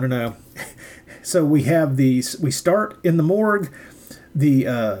 No. So we have these. We start in the morgue.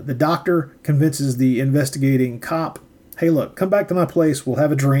 The doctor convinces the investigating cop, "Hey, look, come back to my place. We'll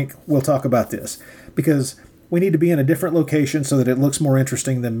have a drink. We'll talk about this, because we need to be in a different location so that it looks more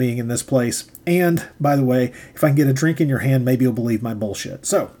interesting than being in this place. And, by the way, if I can get a drink in your hand, maybe you'll believe my bullshit."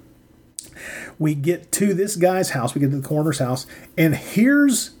 So we get to this guy's house. We get to the coroner's house. And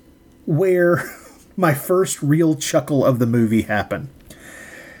here's where my first real chuckle of the movie happened.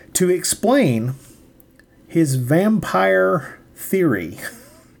 To explain his vampire theory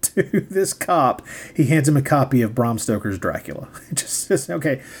to this cop, he hands him a copy of Bram Stoker's Dracula. It just says,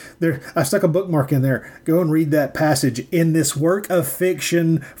 "Okay, I stuck a bookmark in there. Go and read that passage in this work of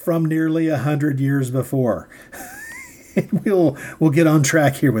fiction from nearly 100 years before." And we'll get on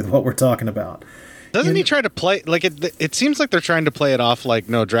track here with what we're talking about. Doesn't he try to play like it? It seems like they're trying to play it off like,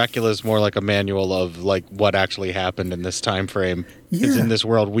 no, Dracula is more like a manual of like what actually happened in this time frame. Because in this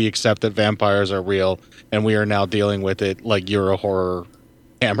world, we accept that vampires are real, and we are now dealing with it like you're a horror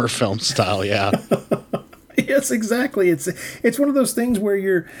Hammer film style. Yeah. Yes, exactly. It's one of those things where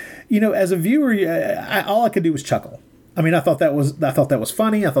you're, as a viewer, all I could do was chuckle. I mean, I thought that was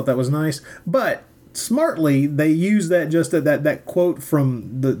funny. I thought that was nice, but smartly they use that just that quote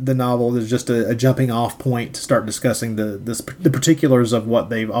from the novel as just a jumping off point to start discussing the particulars of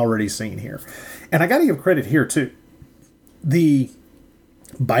what they've already seen here. And I got to give credit here too. The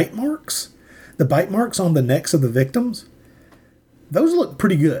bite marks on the necks of the victims, those look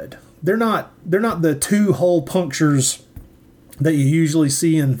pretty good. They're not the 2 hole punctures that you usually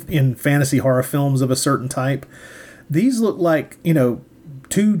see in fantasy horror films of a certain type. These look like,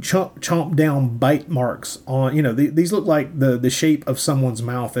 2 chomp down bite marks on, these look like the shape of someone's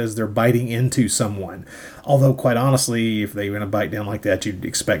mouth as they're biting into someone. Although, quite honestly, if they were going to bite down like that, you'd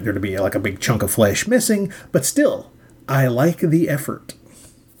expect there to be like a big chunk of flesh missing. But still, I like the effort.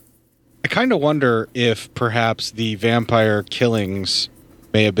 I kind of wonder if perhaps the vampire killings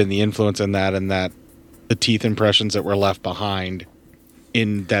may have been the influence in that, and that the teeth impressions that were left behind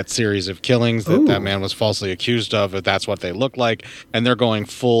in that series of killings that man was falsely accused of, if that's what they look like, and they're going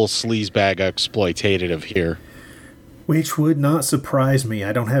full sleazebag exploitative here. Which would not surprise me.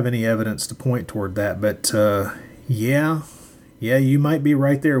 I don't have any evidence to point toward that, but yeah, you might be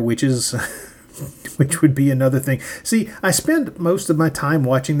right there, which would be another thing. See, I spend most of my time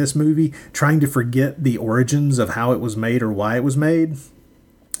watching this movie trying to forget the origins of how it was made or why it was made,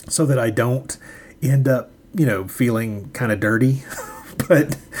 so that I don't end up, feeling kind of dirty.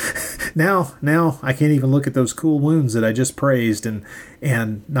 But now I can't even look at those cool wounds that I just praised and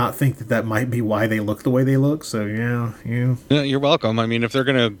not think that might be why they look the way they look. So yeah, you're welcome. I mean, if they're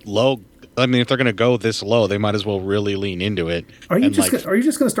gonna go this low, they might as well really lean into it. Are you just going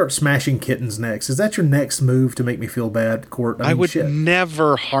to start smashing kittens next? Is that your next move to make me feel bad, Cort? I would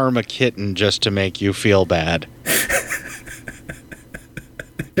never harm a kitten just to make you feel bad.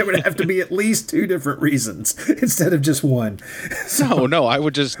 There would have to be at least 2 different reasons instead of just one. So, no, I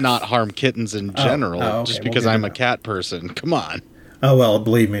would just not harm kittens in general, just because I'm a cat person. Come on. Oh, well,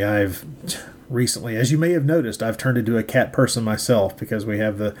 believe me, I've recently, as you may have noticed, I've turned into a cat person myself, because we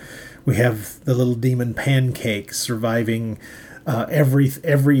have the little demon Pancake surviving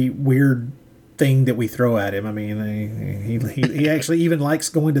every weird thing that we throw at him. I mean, he actually even likes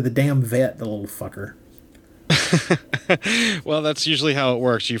going to the damn vet, the little fucker. Well, that's usually how it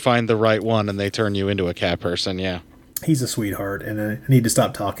works. You find the right one and they turn you into a cat person, yeah. He's a sweetheart, and I need to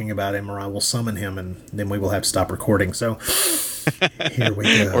stop talking about him or I will summon him, and then we will have to stop recording. So here we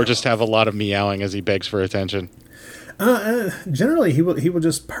go. Or just have a lot of meowing as he begs for attention. Generally, he will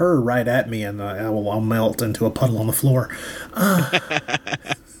just purr right at me, and I'll melt into a puddle on the floor.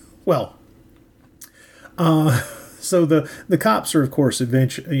 So the cops are, of course,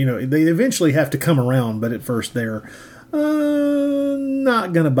 eventually, they eventually have to come around, but at first they're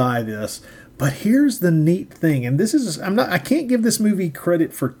not going to buy this. But here's the neat thing, and I can't give this movie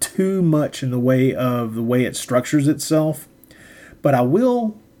credit for too much in the way it structures itself, but I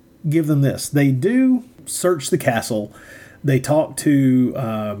will give them this. They do search the castle. They talk to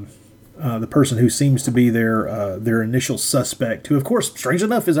the person who seems to be their initial suspect, who, of course, strange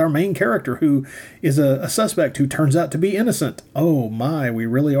enough, is our main character, who is a suspect who turns out to be innocent. Oh my, we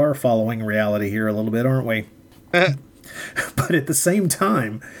really are following reality here a little bit, aren't we? But at the same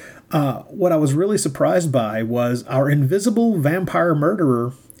time, what I was really surprised by was our invisible vampire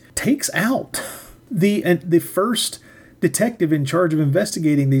murderer takes out the first detective in charge of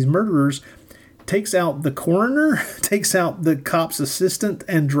investigating these murderers, takes out the coroner, takes out the cop's assistant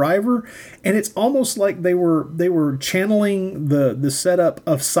and driver, and it's almost like they were channeling the setup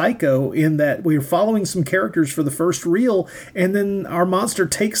of Psycho, in that we're following some characters for the first reel, and then our monster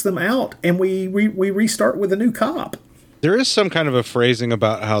takes them out, and we restart with a new cop. There is some kind of a phrasing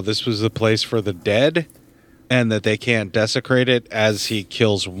about how this was the place for the dead, and that they can't desecrate it, as he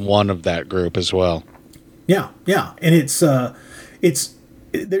kills one of that group as well. Yeah, and it's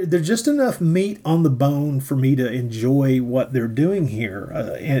there's just enough meat on the bone for me to enjoy what they're doing here.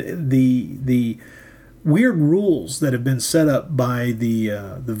 And the weird rules that have been set up by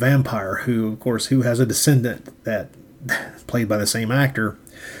the vampire, who has a descendant that played by the same actor,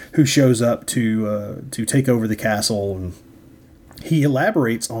 who shows up to take over the castle, and he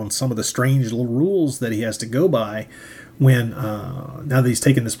elaborates on some of the strange little rules that he has to go by when now that he's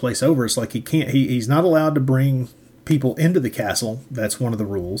taken this place over. It's like he's not allowed to bring people into the castle. That's one of the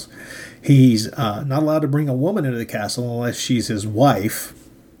rules. He's not allowed to bring a woman into the castle unless she's his wife.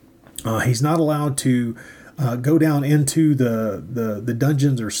 He's not allowed to go down into the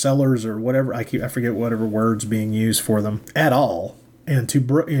dungeons or cellars or whatever. I forget whatever word's being used for them at all. And to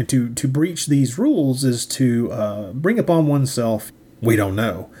breach these rules is to bring upon oneself. We don't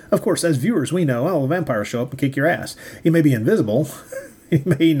know. Of course, as viewers, we know, the vampires show up and kick your ass. He may be invisible. He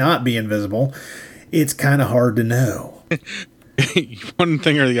may not be invisible. It's kind of hard to know. One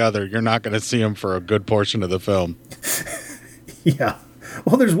thing or the other, you're not going to see him for a good portion of the film. Yeah.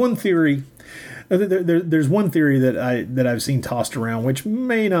 Well, there's one theory. There's one theory that I've seen tossed around, which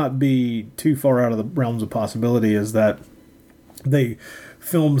may not be too far out of the realms of possibility, is that they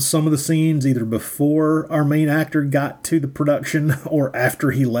filmed some of the scenes either before our main actor got to the production or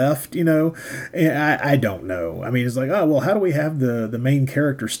after he left, And I don't know. I mean, it's like, how do we have the main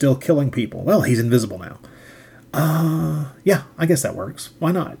character still killing people? Well, he's invisible now. Yeah, I guess that works.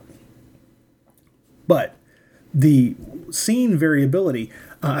 Why not? But the scene variability,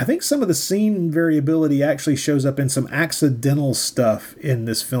 I think some of the scene variability actually shows up in some accidental stuff in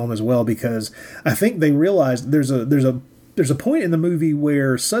this film as well, because I think they realized there's a point in the movie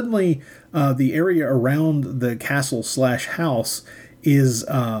where suddenly the area around the castle/house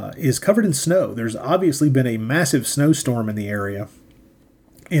is covered in snow. There's obviously been a massive snowstorm in the area,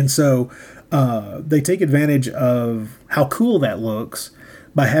 And so they take advantage of how cool that looks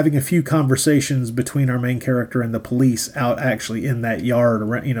by having a few conversations between our main character and the police out actually in that yard,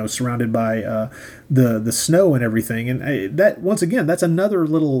 surrounded by the snow and everything. And that, once again, that's another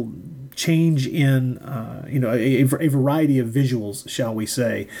little change in a variety of visuals, shall we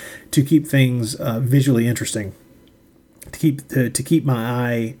say, to keep things visually interesting, to keep my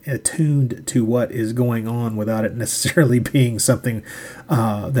eye attuned to what is going on without it necessarily being something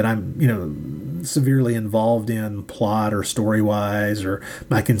that I'm severely involved in plot or story wise, or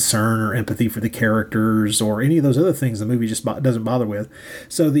my concern or empathy for the characters or any of those other things the movie just doesn't bother with.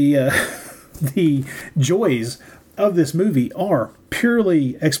 So the joys of this movie are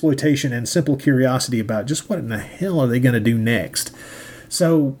purely exploitation and simple curiosity about just what in the hell are they going to do next.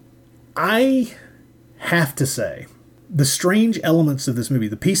 So I have to say, the strange elements of this movie,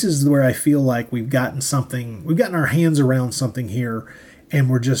 the pieces where I feel like we've gotten our hands around something here, and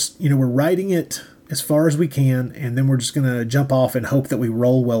we're just, we're writing it as far as we can, and then we're just going to jump off and hope that we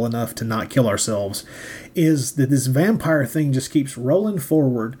roll well enough to not kill ourselves, is that this vampire thing just keeps rolling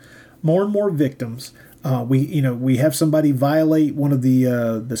forward, more and more victims. We have somebody violate one of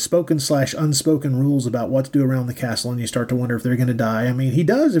the spoken/unspoken rules about what to do around the castle, and you start to wonder if they're going to die. I mean, he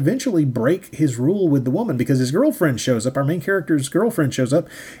does eventually break his rule with the woman because his girlfriend shows up. Our main character's girlfriend shows up,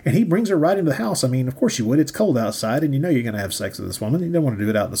 and he brings her right into the house. I mean, of course you would. It's cold outside, and you're going to have sex with this woman. You don't want to do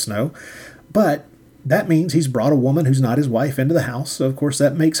it out in the snow. But that means he's brought a woman who's not his wife into the house, so of course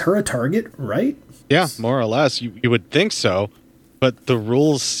that makes her a target, right? Yeah, more or less. You would think so. But the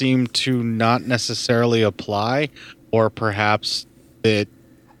rules seem to not necessarily apply, or perhaps the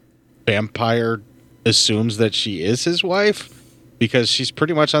vampire assumes that she is his wife because she's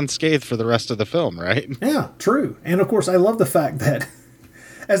pretty much unscathed for the rest of the film, right? Yeah, true. And of course, I love the fact that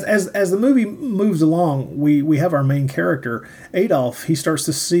as the movie moves along, we have our main character, Adolf. He starts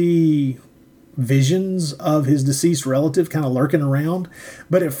to see visions of his deceased relative kind of lurking around,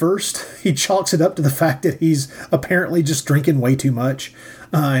 but at first he chalks it up to the fact that he's apparently just drinking way too much,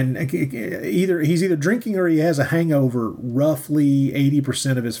 and he's either drinking or he has a hangover roughly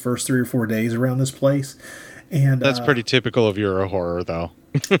 80% of his first 3 or 4 days around this place. And that's pretty typical of Euro horror, though.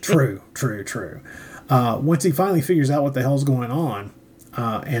 True. Once he finally figures out what the hell's going on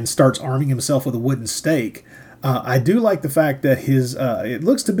and starts arming himself with a wooden stake, I do like the fact that it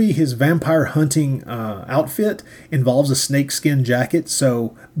looks to be his vampire hunting outfit involves a snakeskin jacket,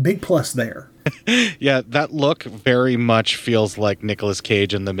 so big plus there. Yeah, that look very much feels like Nicolas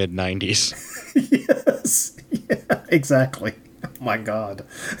Cage in the mid-90s. Yes, yeah, exactly. Oh my God.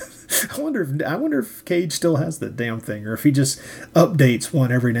 I wonder if Cage still has that damn thing, or if he just updates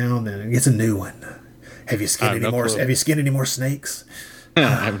one every now and then and gets a new one. Have you skinned any more snakes? I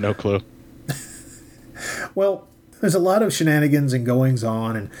have no clue. Well, there's a lot of shenanigans and goings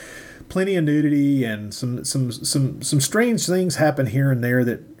on, and plenty of nudity, and some strange things happen here and there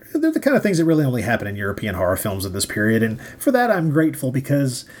that they're the kind of things that really only happen in European horror films of this period. And for that, I'm grateful,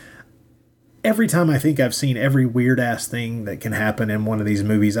 because every time I think I've seen every weird ass thing that can happen in one of these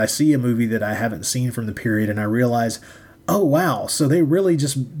movies, I see a movie that I haven't seen from the period, and I realize, oh wow, so they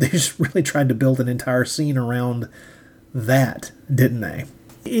just really tried to build an entire scene around that, didn't they?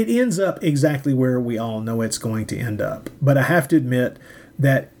 It ends up exactly where we all know it's going to end up. But I have to admit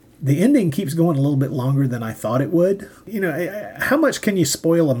that the ending keeps going a little bit longer than I thought it would. How much can you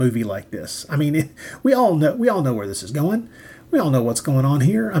spoil a movie like this? I mean, we all know where this is going. We all know what's going on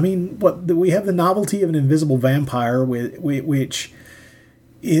here. I mean, we have the novelty of an invisible vampire, which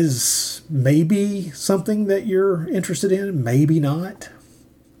is maybe something that you're interested in, maybe not.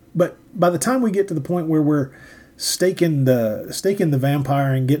 But by the time we get to the point where we're staking the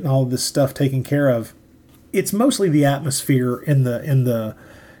vampire and getting all of this stuff taken care of, it's mostly the atmosphere in the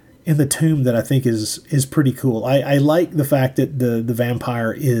tomb that I think is pretty cool. I like the fact that the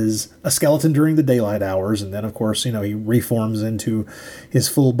vampire is a skeleton during the daylight hours, and then of course he reforms into his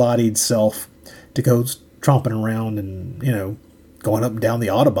full-bodied self to go tromping around and going up and down the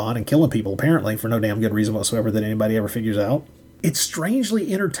Autobahn and killing people, apparently for no damn good reason whatsoever that anybody ever figures out. It's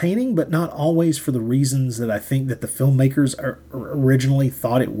strangely entertaining, but not always for the reasons that I think that the filmmakers originally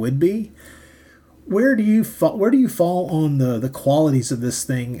thought it would be. Where do you fall on the qualities of this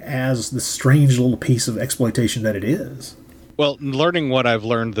thing as the strange little piece of exploitation that it is? Well, learning what I've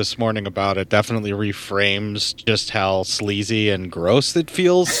learned this morning about it definitely reframes just how sleazy and gross it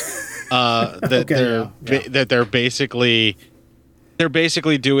feels. That they're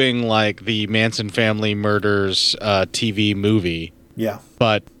basically doing like the Manson family murders TV movie. Yeah.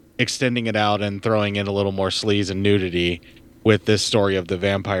 But extending it out and throwing in a little more sleaze and nudity with this story of the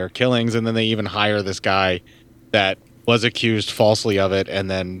vampire killings. And then they even hire this guy that was accused falsely of it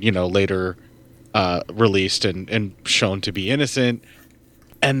and then, later released and shown to be innocent.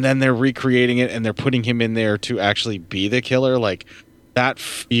 And then they're recreating it and they're putting him in there to actually be the killer. Like, that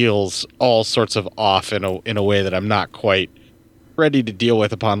feels all sorts of off in a way that I'm not quite ready to deal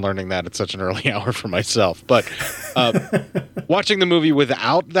with upon learning that at such an early hour for myself. But watching the movie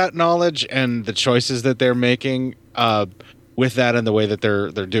without that knowledge and the choices that they're making with that and the way that they're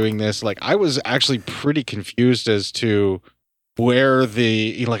doing this, like, I was actually pretty confused as to where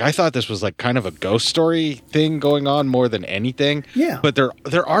I thought this was like kind of a ghost story thing going on more than anything. Yeah. But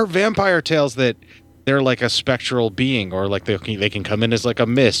there are vampire tales that they're like a spectral being, or like they can come in as like a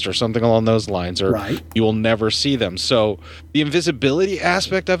mist or something along those lines, or right. You will never see them. So the invisibility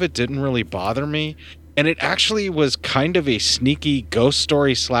aspect of it didn't really bother me. And it actually was kind of a sneaky ghost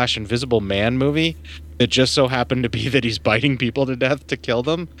story / Invisible Man movie that just so happened to be that he's biting people to death to kill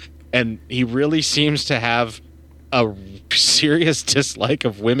them. And he really seems to have a serious dislike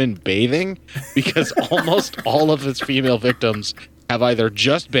of women bathing, because almost all of his female victims have either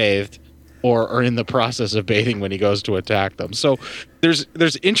just bathed or are in the process of bathing when he goes to attack them. So there's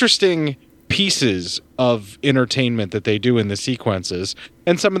interesting pieces of entertainment that they do in the sequences,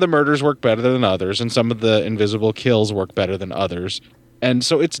 and some of the murders work better than others, and some of the invisible kills work better than others. And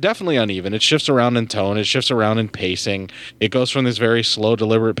so it's definitely uneven. It shifts around in tone. It shifts around in pacing. It goes from this very slow,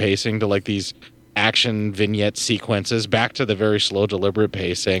 deliberate pacing to like these action vignette sequences back to the very slow, deliberate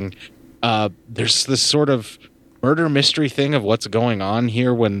pacing. There's this sort of murder mystery thing of what's going on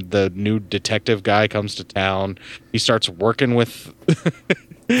here when the new detective guy comes to town. He starts working with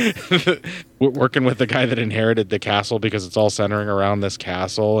the guy that inherited the castle, because it's all centering around this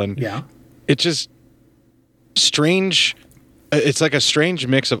castle. And yeah, it's just strange. It's like a strange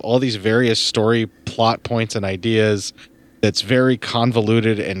mix of all these various story plot points and ideas that's very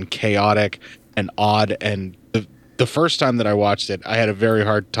convoluted and chaotic and odd. And the first time that I watched it, I had a very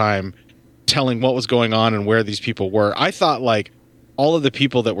hard time telling what was going on and where these people were. I thought like all of the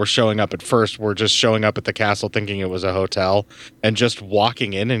people that were showing up at first were just showing up at the castle thinking it was a hotel and just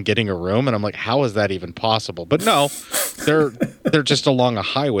walking in and getting a room. And I'm like, how is that even possible? But no, they're just along a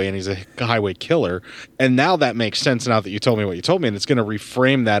highway, and he's a highway killer. And now that makes sense now that you told me what you told me, and it's going to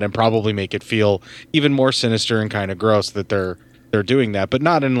reframe that and probably make it feel even more sinister and kind of gross that they're doing that, but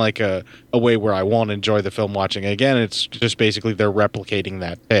not in like a way where I won't enjoy the film watching it again. It's just basically they're replicating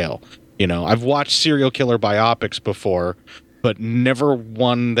that tale. I've watched serial killer biopics before, but never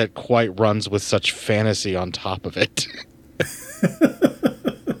one that quite runs with such fantasy on top of it.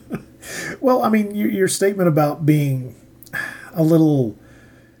 Well, I mean, your statement about being a little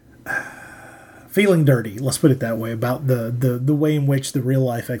feeling dirty, let's put it that way, about the way in which the real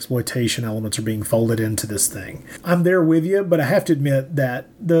life exploitation elements are being folded into this thing. I'm there with you, but I have to admit that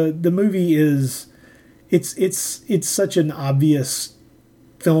the movie is it's such an obvious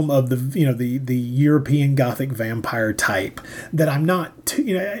film of the European Gothic vampire type that I'm not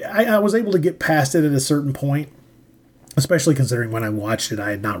I was able to get past it at a certain point, especially considering when I watched it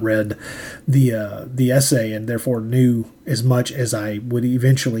I had not read the essay and therefore knew as much as I would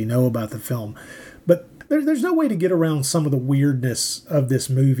eventually know about the film. But there's no way to get around some of the weirdness of this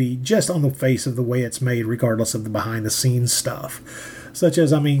movie just on the face of the way it's made, regardless of the behind the scenes stuff. Such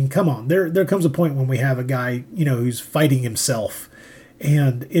as, I mean, come on, there comes a point when we have a guy who's fighting himself.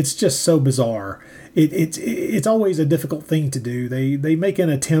 And it's just so bizarre. It's always a difficult thing to do. They make an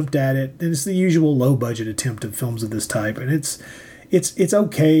attempt at it, and it's the usual low budget attempt of films of this type. And it's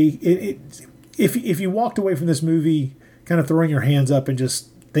okay. If you walked away from this movie kind of throwing your hands up and just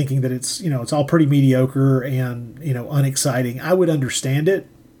thinking that it's all pretty mediocre and unexciting, I would understand it.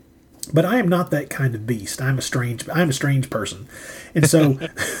 But I am not that kind of beast. I'm a strange person, and so.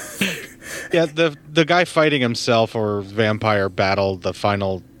 Yeah, the guy fighting himself or vampire battle, the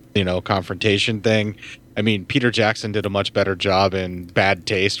final, confrontation thing. I mean, Peter Jackson did a much better job in Bad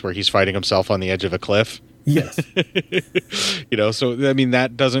Taste, where he's fighting himself on the edge of a cliff. Yes. So, I mean,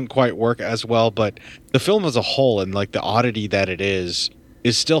 that doesn't quite work as well, but the film as a whole and like the oddity that it is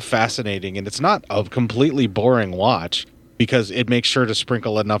still fascinating, and it's not a completely boring watch because it makes sure to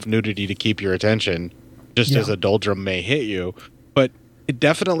sprinkle enough nudity to keep your attention, just as a doldrum may hit you. But it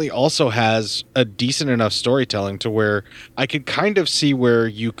definitely also has a decent enough storytelling to where I could kind of see where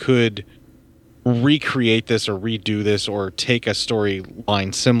you could recreate this or redo this or take a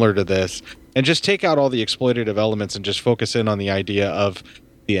storyline similar to this and just take out all the exploitative elements and just focus in on the idea of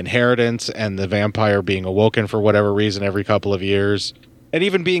the inheritance and the vampire being awoken for whatever reason every couple of years, and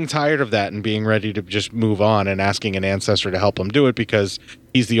even being tired of that and being ready to just move on and asking an ancestor to help him do it because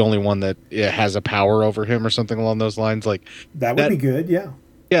he's the only one that has a power over him or something along those lines. Like that would be good. Yeah.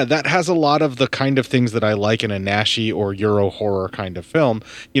 Yeah, that has a lot of the kind of things that I like in a Nashi or Euro horror kind of film.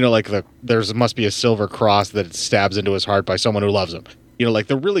 You know, like there's must be a silver cross that stabs into his heart by someone who loves him. You know, like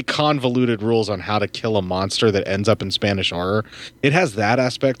the really convoluted rules on how to kill a monster that ends up in Spanish horror. It has that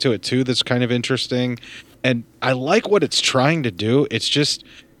aspect to it too that's kind of interesting. And I like what it's trying to do. It's just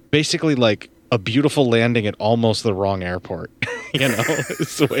basically like a beautiful landing at almost the wrong airport. You know,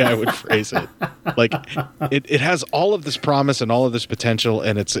 it's the way I would phrase it. Like it has all of this promise and all of this potential,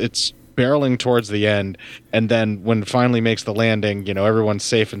 and it's barreling towards the end. And then when it finally makes the landing, you know, everyone's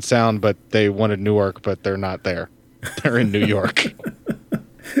safe and sound, but they wanted Newark, but they're not there. They're in New York.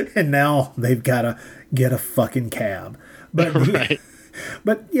 And now they've got to get a fucking cab. But right.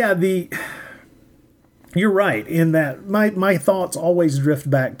 But yeah, you're right in that my thoughts always drift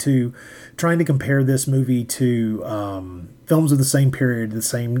back to trying to compare this movie to films of the same period, the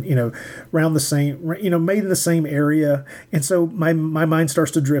same, you know, around the same, you know, made in the same area. And so my mind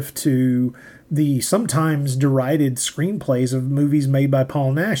starts to drift to the sometimes derided screenplays of movies made by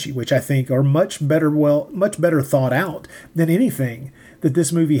Paul Naschy, which I think are much better thought out than anything that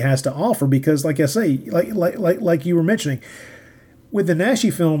this movie has to offer. Because, like I say, like you were mentioning, with the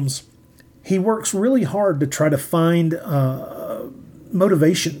Naschy films, he works really hard to try to find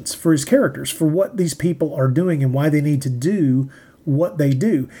motivations for his characters, for what these people are doing and why they need to do what they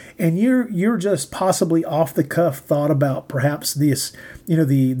do. And you're just possibly off the cuff thought about perhaps this, you know,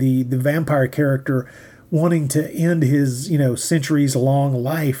 the vampire character wanting to end his, you know, centuries long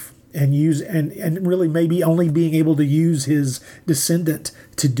life and use and really maybe only being able to use his descendant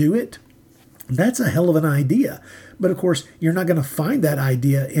to do it. That's a hell of an idea. But of course, you're not going to find that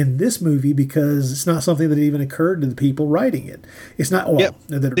idea in this movie because it's not something that even occurred to the people writing it. It's not. Well,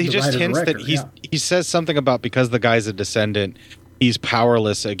 yeah, he just hints that he says something about because the guy's a descendant, he's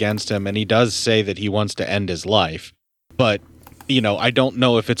powerless against him, and he does say that he wants to end his life. But you know, I don't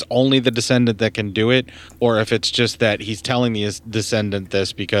know if it's only the descendant that can do it, or if it's just that he's telling his descendant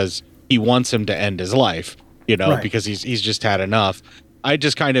this because he wants him to end his life. You know, right. Because he's just had enough. I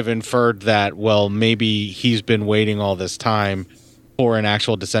just kind of inferred that, well, maybe he's been waiting all this time for an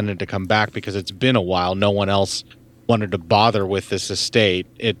actual descendant to come back because it's been a while. No one else wanted to bother with this estate.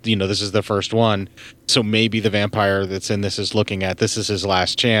 You know, this is the first one. So maybe the vampire that's in this is looking at this is his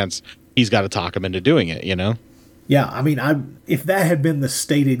last chance. He's got to talk him into doing it, you know? Yeah, I mean, if that had been the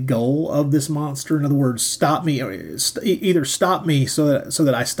stated goal of this monster, in other words, stop me, either stop me so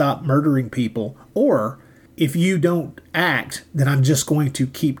that I stop murdering people, or if you don't act, then I'm just going to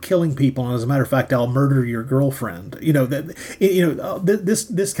keep killing people. And as a matter of fact, I'll murder your girlfriend. You know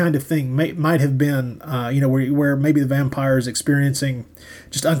this kind of thing might have been where maybe the vampire is experiencing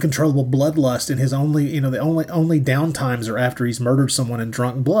just uncontrollable bloodlust, and his only down times are after he's murdered someone in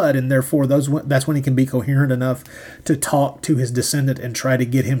drunk blood, and therefore that's when he can be coherent enough to talk to his descendant and try to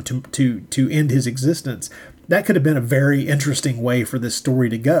get him to end his existence. That could have been a very interesting way for this story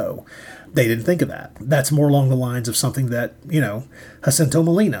to go. They didn't think of that. That's more along the lines of something that, you know, Jacinto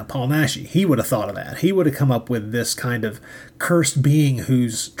Molina, Paul Naschy, he would have thought of that. He would have come up with this kind of cursed being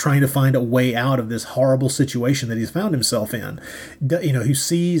who's trying to find a way out of this horrible situation that he's found himself in. You know, who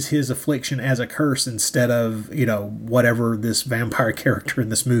sees his affliction as a curse instead of, you know, whatever this vampire character in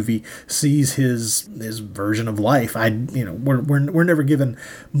this movie sees his version of life. We're never given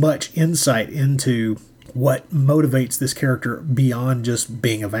much insight into what motivates this character beyond just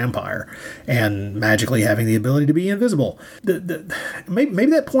being a vampire and magically having the ability to be invisible. Maybe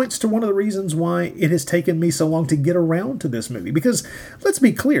that points to one of the reasons why it has taken me so long to get around to this movie. Because let's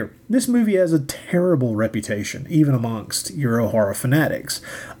be clear, this movie has a terrible reputation, even amongst Euro horror fanatics.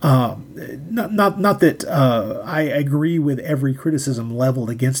 Not that I agree with every criticism leveled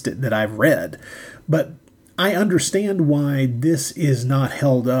against it that I've read, but I understand why this is not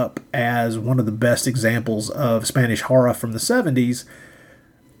held up as one of the best examples of Spanish horror from the 70s.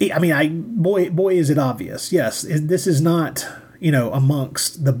 I mean, boy, is it obvious. Yes, this is not, you know,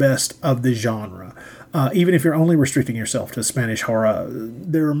 amongst the best of the genre. Even if you're only restricting yourself to Spanish horror,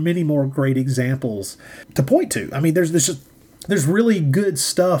 there are many more great examples to point to. I mean, there's really good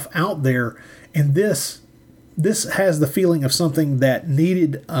stuff out there, and this has the feeling of something that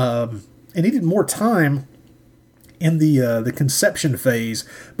needed more time in the conception phase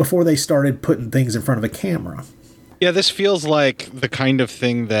before they started putting things in front of a camera. Yeah, this feels like the kind of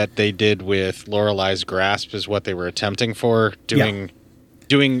thing that they did with Lorelei's Grasp is what they were attempting for, doing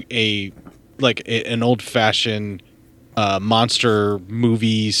an old-fashioned monster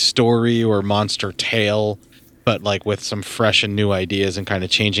movie story or monster tale, but like with some fresh and new ideas and kind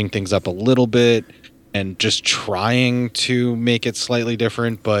of changing things up a little bit and just trying to make it slightly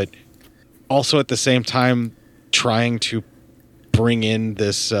different, but also at the same time trying to bring in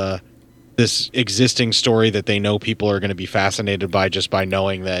this existing story that they know people are going to be fascinated by just by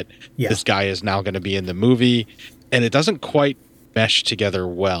knowing that this guy is now going to be in the movie, and it doesn't quite mesh together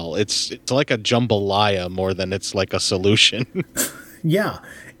well. It's like a jambalaya more than it's like a solution. Yeah,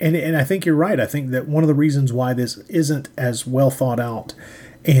 and I think you're right. I think that one of the reasons why this isn't as well thought out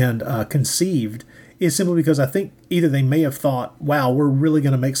and conceived is simply because I think either they may have thought, wow, we're really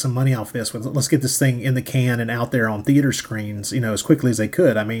going to make some money off this. Let's get this thing in the can and out there on theater screens, as quickly as they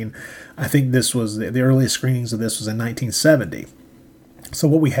could. I mean, I think this was the earliest screenings of this was in 1970. So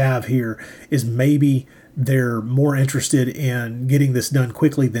what we have here is maybe they're more interested in getting this done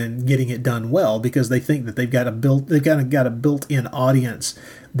quickly than getting it done well, because they think that they've got a built-in audience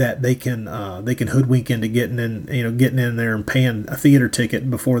that they can hoodwink into getting in there and paying a theater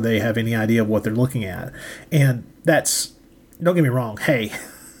ticket before they have any idea of what they're looking at. And that's, don't get me wrong, hey,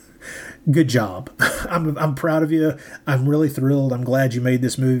 good job. I'm proud of you. I'm really thrilled. I'm glad you made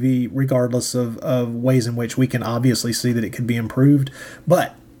this movie, regardless of ways in which we can obviously see that it could be improved.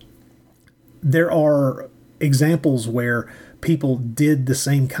 But there are examples where people did the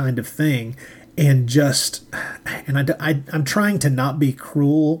same kind of thing and I'm trying to not be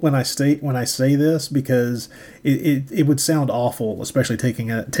cruel when I say this, because it would sound awful, especially taken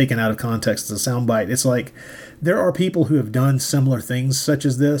out of context as a soundbite. It's like there are people who have done similar things such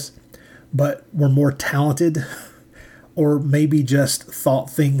as this, but were more talented or maybe just thought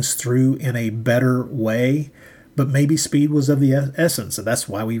things through in a better way. But maybe speed was of the essence, and that's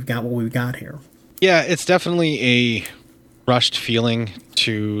why we've got what we've got here. Yeah, it's definitely a rushed feeling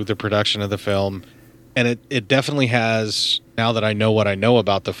to the production of the film, and it definitely has, now that I know what I know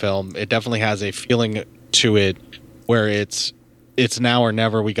about the film, it definitely has a feeling to it where it's now or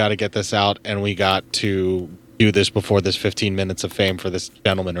never. We got to get this out, and we got to do this before this 15 minutes of fame for this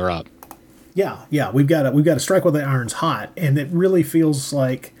gentleman are up. Yeah, we've got to strike while the iron's hot, and it really feels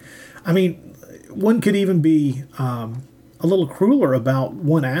like, I mean, one could even be a little crueler about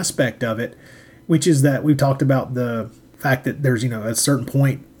one aspect of it, which is that we've talked about the fact that there's, at a certain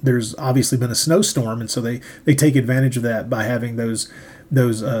point, there's obviously been a snowstorm, and so they take advantage of that by having those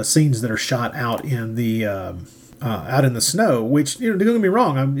scenes that are shot out in the snow. Which, don't get me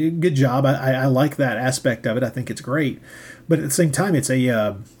wrong, good job. I like that aspect of it. I think it's great, but at the same time, it's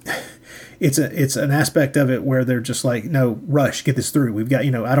an aspect of it where they're just like, no, rush, get this through. We've got,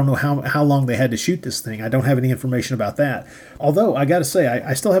 I don't know how long they had to shoot this thing. I don't have any information about that. Although, I got to say,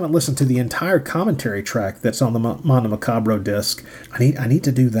 I still haven't listened to the entire commentary track that's on the Mondo Macabro disc. I need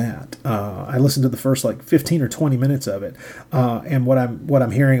to do that. I listened to the first 15 or 20 minutes of it, and what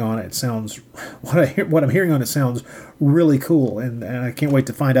I'm hearing on it sounds really cool, and I can't wait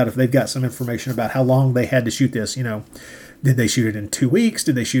to find out if they've got some information about how long they had to shoot this. Did they shoot it in 2 weeks?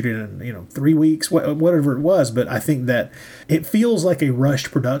 Did they shoot it in 3 weeks? Whatever it was. But I think that it feels like a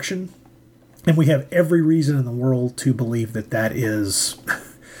rushed production, and we have every reason in the world to believe that is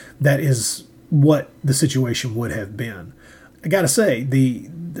what the situation would have been. I gotta say,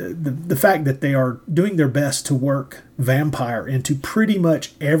 the fact that they are doing their best to work vampire into pretty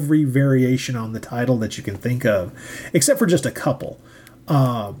much every variation on the title that you can think of, except for just a couple.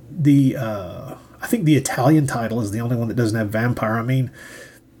 I think the Italian title is the only one that doesn't have vampire. I mean,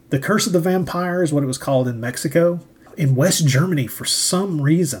 The Curse of the Vampire is what it was called in Mexico. In West Germany, for some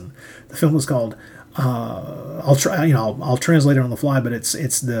reason, the film was called, I'll translate it on the fly, but it's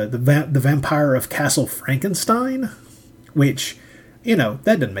the Vampire of Castle Frankenstein, which, that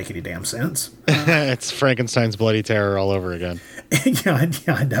doesn't make any damn sense. It's Frankenstein's Bloody Terror all over again. Yeah,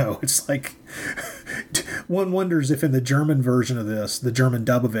 I know. It's like, one wonders if in the German version of this, the German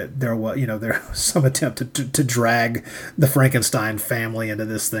dub of it, there was some attempt to drag the Frankenstein family into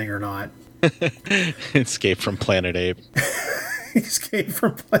this thing or not. Escape from Planet Ape. Escape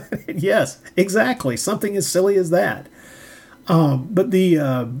from Planet Ape. Yes, exactly. Something as silly as that. But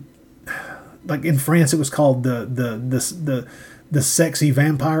the like in France, it was called the sexy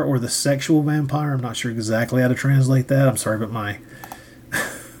vampire or the sexual vampire. I'm not sure exactly how to translate that. I'm sorry, but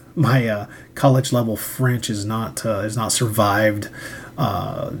my college level French has not survived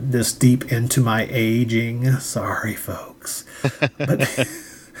this deep into my aging. Sorry, folks.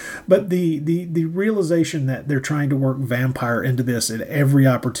 But the realization that they're trying to work vampire into this at every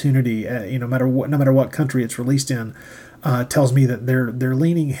opportunity, no matter what country it's released in, tells me that they're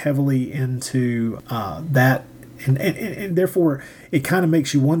leaning heavily into that And therefore, it kind of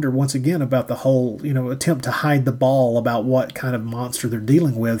makes you wonder once again about the whole, attempt to hide the ball about what kind of monster they're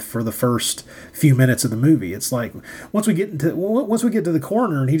dealing with for the first few minutes of the movie. It's like once we get to the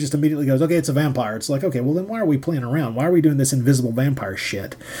coroner and he just immediately goes, "Okay, it's a vampire." It's like, okay, well then why are we playing around? Why are we doing this invisible vampire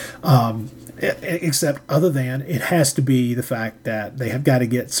shit? Except other than it has to be the fact that they have got to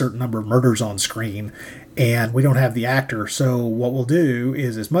get a certain number of murders on screen. And we don't have the actor, so what we'll do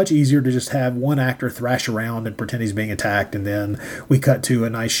is it's much easier to just have one actor thrash around and pretend he's being attacked, and then we cut to a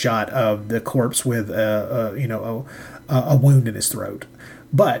nice shot of the corpse with a wound in his throat.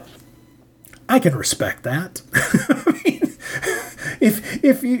 But I can respect that. I mean,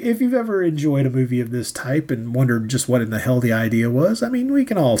 if you've ever enjoyed a movie of this type and wondered just what in the hell the idea was, I mean, we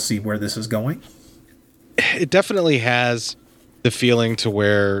can all see where this is going. It definitely has the feeling to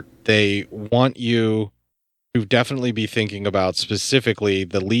where they want you to definitely be thinking about specifically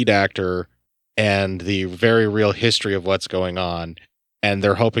the lead actor and the very real history of what's going on. And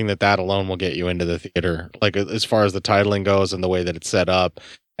they're hoping that alone will get you into the theater. Like as far as the titling goes and the way that it's set up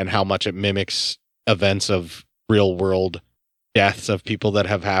and how much it mimics events of real world deaths of people that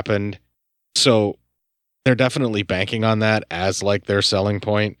have happened. So they're definitely banking on that as like their selling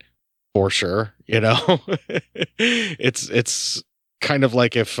point for sure. It's kind of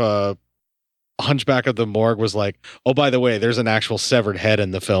like if Hunchback of the Morgue was like, oh, by the way, there's an actual severed head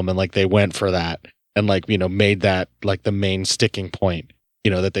in the film, and like they went for that and like, made that like the main sticking point,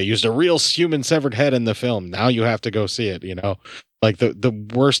 that they used a real human severed head in the film. Now you have to go see it, like the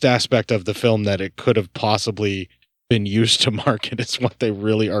worst aspect of the film that it could have possibly been used to market is what they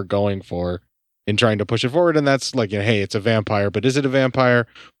really are going for in trying to push it forward. And that's like, hey, it's a vampire, but is it a vampire?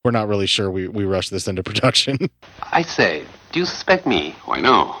 We're not really sure. We rushed this into production. I say, do you suspect me? Why,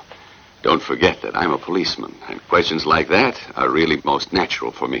 no. Don't forget that I'm a policeman, and questions like that are really most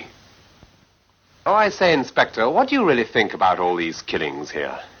natural for me. Oh, I say, Inspector, what do you really think about all these killings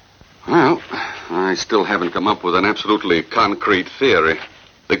here? Well, I still haven't come up with an absolutely concrete theory.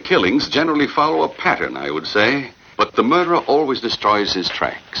 The killings generally follow a pattern, I would say, but the murderer always destroys his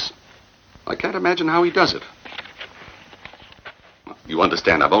tracks. I can't imagine how he does it. You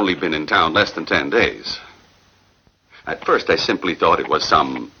understand, I've only been in town less than 10 days. At first, I simply thought it was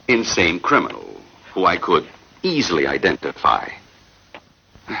some insane criminal who I could easily identify.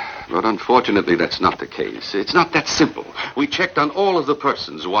 But unfortunately, that's not the case. It's not that simple. We checked on all of the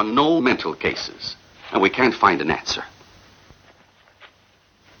persons who are no mental cases, and we can't find an answer.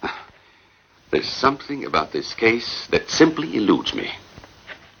 There's something about this case that simply eludes me.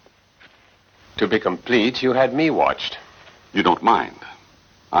 To be complete, you had me watched. You don't mind.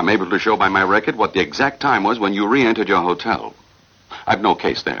 I'm able to show by my record what the exact time was when you re-entered your hotel. I've no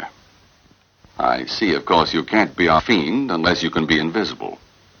case there. I see, of course, you can't be a fiend unless you can be invisible.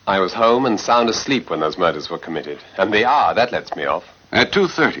 I was home and sound asleep when those murders were committed. And the hour, that lets me off. At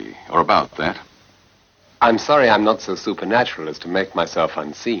 2:30, or about that. I'm sorry I'm not so supernatural as to make myself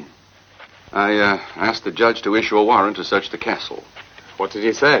unseen. I asked the judge to issue a warrant to search the castle. What did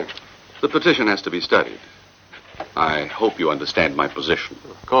he say? The petition has to be studied. I hope you understand my position.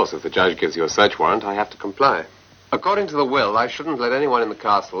 Of course, if the judge gives you a search warrant, I have to comply. According to the will, I shouldn't let anyone in the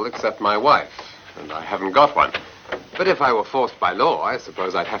castle except my wife, and I haven't got one. But if I were forced by law, I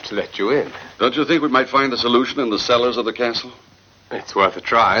suppose I'd have to let you in. Don't you think we might find the solution in the cellars of the castle? It's worth a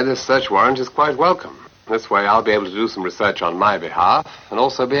try. This search warrant is quite welcome. This way I'll be able to do some research on my behalf and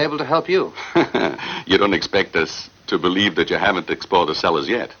also be able to help you. You don't expect us to believe that you haven't explored the cellars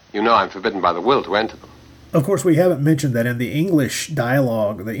yet? You know I'm forbidden by the will to enter them. Of course, we haven't mentioned that in the English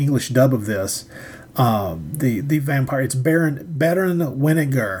dialogue, the English dub of this, the vampire, it's Baron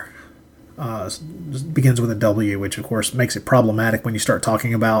Weniger. Begins with a W, which of course makes it problematic when you start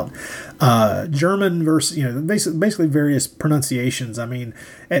talking about German versus, basically various pronunciations. I mean,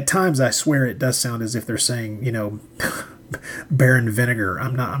 at times I swear it does sound as if they're saying, Baron Vinegar.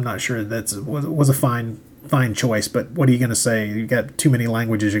 I'm not sure that was a fine choice, but what are you going to say? You've got too many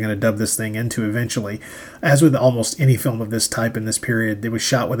languages you're going to dub this thing into eventually. As with almost any film of this type in this period, it was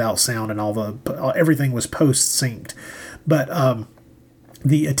shot without sound and everything was post-synced. But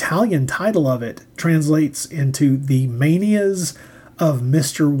the Italian title of it translates into The Manias of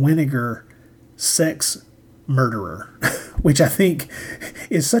Mr. Weniger, Sex Murderer, which I think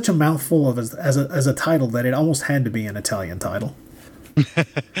is such a mouthful of as a title that it almost had to be an Italian title.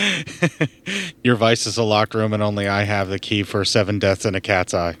 Your vice is a locked room, and only I have the key for 7 deaths in a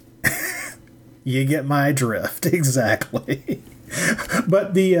cat's eye. You get my drift, exactly.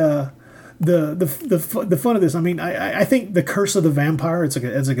 But the fun of this, I mean, I think The Curse of the Vampire, it's a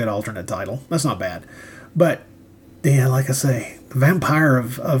good alternate title. That's not bad. But yeah, like I say, the Vampire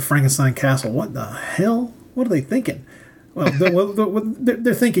of Frankenstein Castle. What the hell? What are they thinking? Well,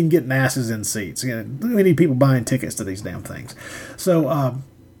 they're thinking getting asses in seats. We need people buying tickets to these damn things. So,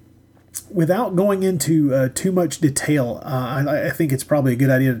 without going into too much detail, I think it's probably a good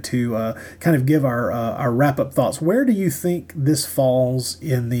idea to kind of give our wrap-up thoughts. Where do you think this falls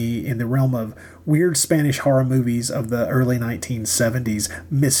in the realm of weird Spanish horror movies of the early 1970s,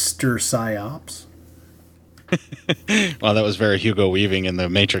 Mr. Psyops? Well, that was very Hugo Weaving in the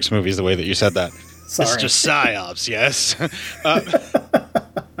Matrix movies, the way that you said that. Sorry. Mr. Psyops, yes.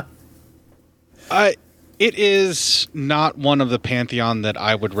 It is not one of the pantheon that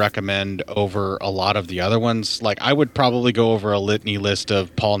I would recommend over a lot of the other ones. Like, I would probably go over a litany list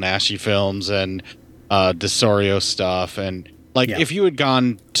of Paul Naschy films and DeSorio stuff. And, like, if you had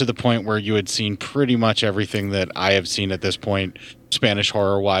gone to the point where you had seen pretty much everything that I have seen at this point, Spanish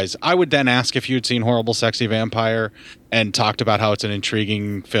horror-wise, I would then ask if you had seen Horrible Sexy Vampire and talked about how it's an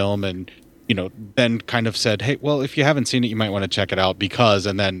intriguing film and, then kind of said, hey, well, if you haven't seen it, you might want to check it out because,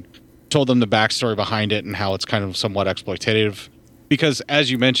 and then told them the backstory behind it and how it's kind of somewhat exploitative. Because,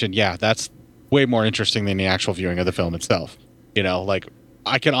 as you mentioned, that's way more interesting than the actual viewing of the film itself. Like,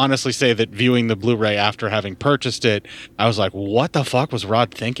 I can honestly say that viewing the Blu-ray after having purchased it, I was like, what the fuck was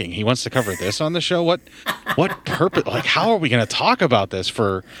Rod thinking? He wants to cover this on the show? What purpose? Like, how are we going to talk about this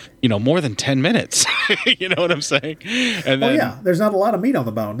for, more than 10 minutes? You know what I'm saying? And then, there's not a lot of meat on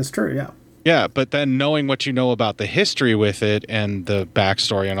the bone. It's true, yeah. Yeah, but then knowing what you know about the history with it and the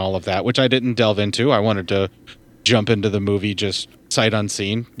backstory and all of that, which I didn't delve into, I wanted to jump into the movie just sight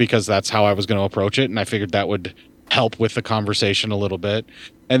unseen because that's how I was going to approach it, and I figured that would help with the conversation a little bit.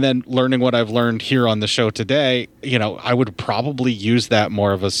 And then learning what I've learned here on the show today, I would probably use that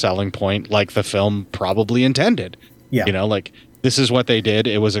more of a selling point like the film probably intended. Yeah. Like, this is what they did.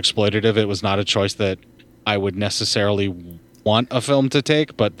 It was exploitative. It was not a choice that I would necessarily want a film to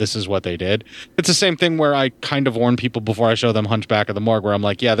take, but this is what they did. It's the same thing where I kind of warn people before I show them Hunchback of the Morgue, where I'm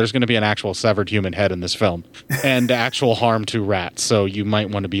like, there's going to be an actual severed human head in this film and actual harm to rats, so you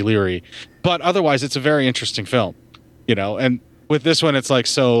might want to be leery. But otherwise, it's a very interesting film, and with this one, it's like,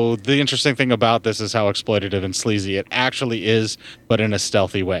 so the interesting thing about this is how exploitative and sleazy it actually is, but in a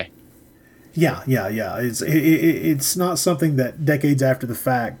stealthy way. Yeah. It's not something that decades after the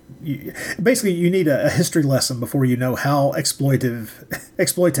fact. Basically, you need a history lesson before you know how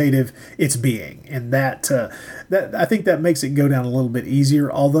exploitative it's being, and that I think that makes it go down a little bit easier.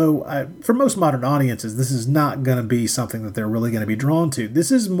 Although for most modern audiences, this is not going to be something that they're really going to be drawn to.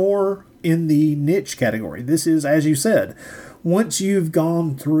 This is more in the niche category. This is, as you said, once you've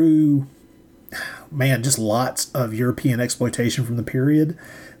gone through, just lots of European exploitation from the period.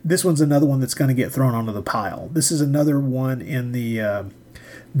 This one's another one that's going to get thrown onto the pile. This is another one in the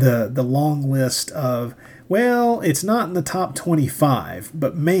long list of, it's not in the top 25,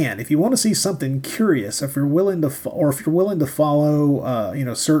 but man, if you want to see something curious, if you're willing to follow,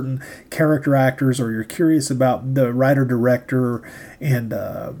 certain character actors, or you're curious about the writer director, and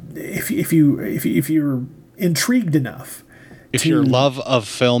if you're intrigued enough. If your love of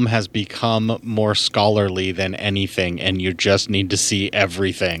film has become more scholarly than anything and you just need to see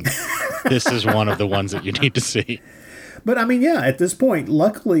everything, this is one of the ones that you need to see. But at this point,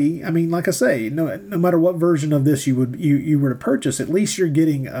 luckily, like I say, no matter what version of this you were to purchase, at least you're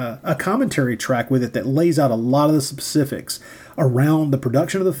getting a commentary track with it that lays out a lot of the specifics around the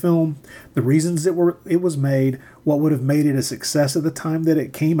production of the film, the reasons it was made, what would have made it a success at the time that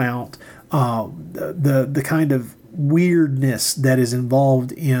it came out, the kind of weirdness that is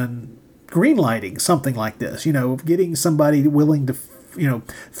involved in greenlighting something like this, getting somebody willing to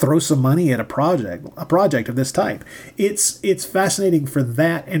throw some money at a project of this type. It's fascinating for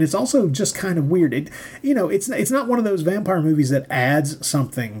that, and it's also just kind of weird. It's not one of those vampire movies that adds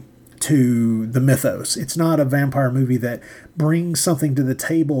something to the mythos. It's not a vampire movie that brings something to the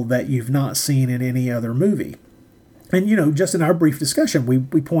table that you've not seen in any other movie. And, just in our brief discussion,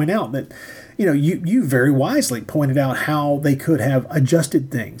 we point out that, you very wisely pointed out how they could have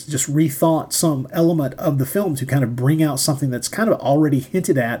adjusted things, just rethought some element of the film to kind of bring out something that's kind of already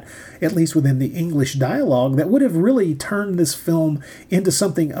hinted at least within the English dialogue, that would have really turned this film into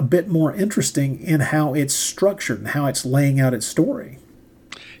something a bit more interesting in how it's structured and how it's laying out its story.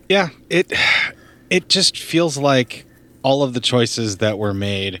 Yeah, it just feels like all of the choices that were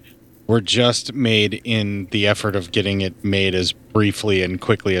made were just made in the effort of getting it made as briefly and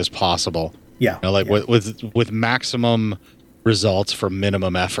quickly as possible. Yeah. With maximum results for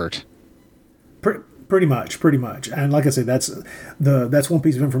minimum effort. Pretty much. And like I said, that's one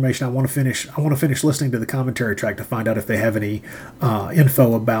piece of information I want to finish. I want to finish listening to the commentary track to find out if they have any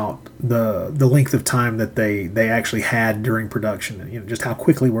info about the length of time that they actually had during production. Just how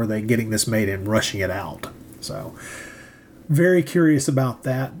quickly were they getting this made and rushing it out. So, very curious about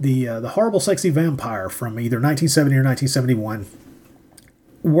that. The Horrible Sexy Vampire from either 1970 or 1971.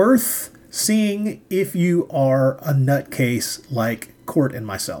 Worth seeing if you are a nutcase like Cort and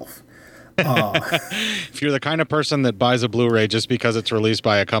myself. If you're the kind of person that buys a Blu-ray just because it's released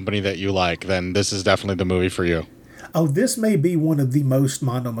by a company that you like, then this is definitely the movie for you. Oh, this may be one of the most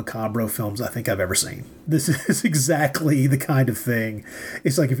Mondo Macabro films I think I've ever seen. This is exactly the kind of thing.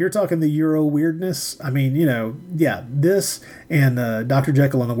 It's like if you're talking the Euro weirdness, I mean, this and Dr.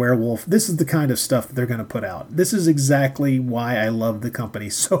 Jekyll and the Werewolf, this is the kind of stuff that they're going to put out. This is exactly why I love the company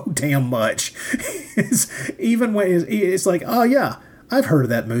so damn much. Even when it's like, oh yeah, I've heard of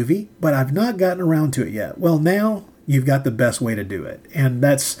that movie, but I've not gotten around to it yet. Well, now you've got the best way to do it. And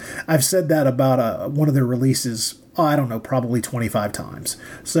I've said that about one of their releases, I don't know, probably 25 times.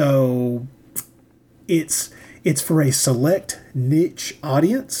 So it's for a select niche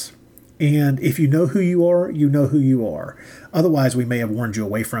audience. And if you know who you are, you know who you are. Otherwise, we may have warned you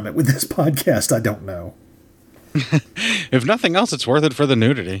away from it with this podcast. I don't know. If nothing else, it's worth it for the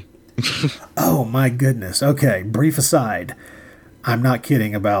nudity. Oh, my goodness. Okay, brief aside. I'm not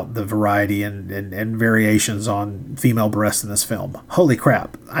kidding about the variety and variations on female breasts in this film. Holy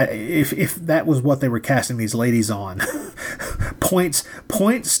crap. If that was what they were casting these ladies on, points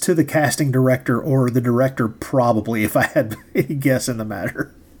to the casting director or the director probably, if I had any guess in the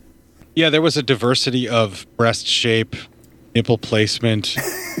matter. Yeah, there was a diversity of breast shape, nipple placement,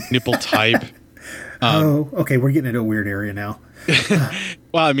 nipple type. Okay, we're getting into a weird area now.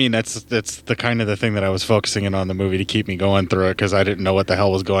 Well, I mean, that's the kind of the thing that I was focusing in on the movie to keep me going through it because I didn't know what the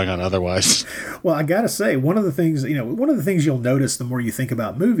hell was going on otherwise. Well, I gotta say, one of the things you'll notice the more you think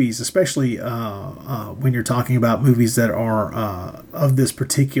about movies, especially when you're talking about movies that are of this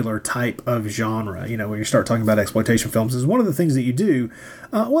particular type of genre, when you start talking about exploitation films, is one of the things that you do.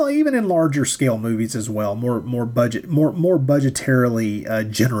 Well, even in larger scale movies as well, more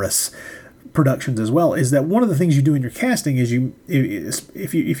budgetarily generous productions as well, is that one of the things you do in your casting is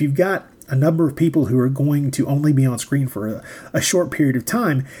if you've got a number of people who are going to only be on screen for a short period of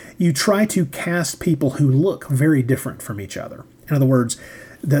time, you try to cast people who look very different from each other. In other words,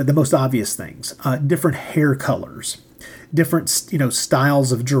 the most obvious things, different hair colors, different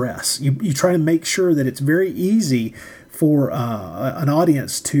styles of dress. You try to make sure that it's very easy for an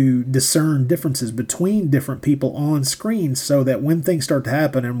audience to discern differences between different people on screen, so that when things start to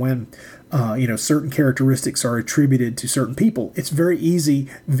happen and when certain characteristics are attributed to certain people, it's very easy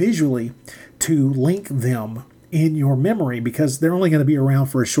visually to link them in your memory because they're only going to be around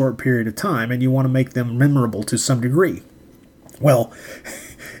for a short period of time and you want to make them memorable to some degree. Well,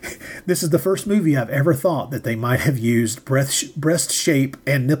 this is the first movie I've ever thought that they might have used breast shape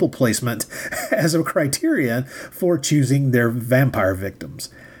and nipple placement as a criterion for choosing their vampire victims.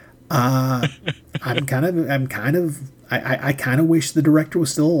 I kind of wish the director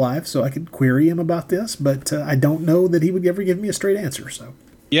was still alive so I could query him about this, but I don't know that he would ever give me a straight answer. So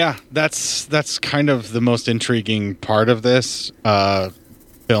yeah, that's kind of the most intriguing part of this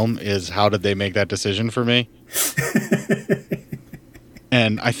film is how did they make that decision for me?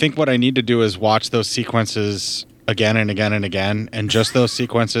 And I think what I need to do is watch those sequences again and again and again, and just those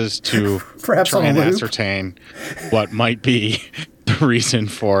sequences to perhaps try and ascertain what might be the reason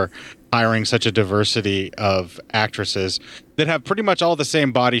for hiring such a diversity of actresses that have pretty much all the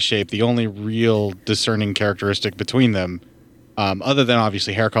same body shape. The only real discerning characteristic between them, other than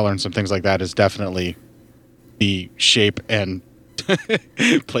obviously hair color and some things like that, is definitely the shape and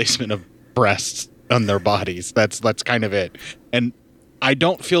placement of breasts on their bodies. That's kind of it. And I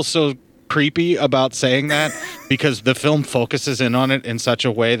don't feel so creepy about saying that because the film focuses in on it in such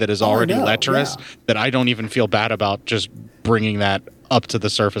a way that is already lecherous that I don't even feel bad about just bringing that up to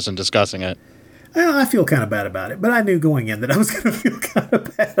the surface and discussing it. I feel kind of bad about it, but I knew going in that I was going to feel kind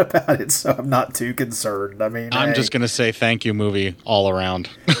of bad about it, so I'm not too concerned. I mean, I'm just going to say thank you, movie, all around.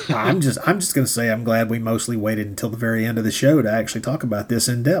 I'm just going to say I'm glad we mostly waited until the very end of the show to actually talk about this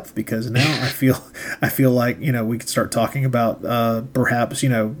in depth, because now I feel like we could start talking about perhaps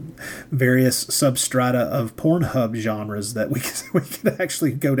various substrata of Pornhub genres that we could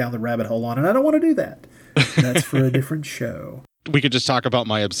actually go down the rabbit hole on, and I don't want to do that. That's for a different show. We could just talk about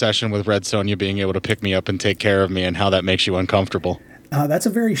my obsession with Red Sonja being able to pick me up and take care of me and how that makes you uncomfortable. That's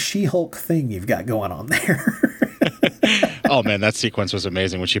a very She-Hulk thing you've got going on there. Oh, man, that sequence was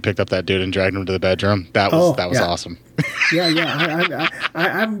amazing when she picked up that dude and dragged him to the bedroom. That was awesome. Yeah.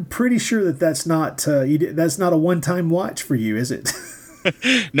 I'm pretty sure that's not a one-time watch for you, is it?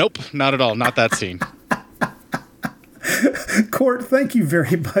 Nope, not at all. Not that scene. Cort, thank you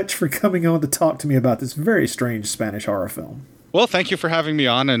very much for coming on to talk to me about this very strange Spanish horror film. Well, thank you for having me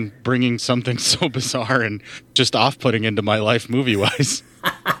on and bringing something so bizarre and just off-putting into my life movie-wise.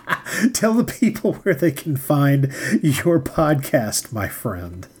 Tell the people where they can find your podcast, my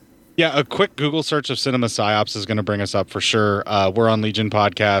friend. Yeah, a quick Google search of Cinema Psyops is going to bring us up for sure. We're on Legion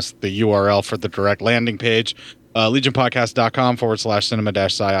Podcast, the URL for the direct landing page,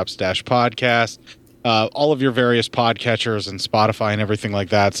 legionpodcast.com/cinema-psyops-podcast. All of your various podcatchers and Spotify and everything like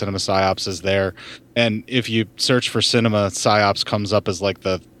that, Cinema Psyops is there. And if you search for Cinema Psyops, comes up as like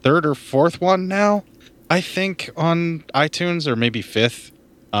the third or fourth one now, I think, on iTunes, or maybe fifth.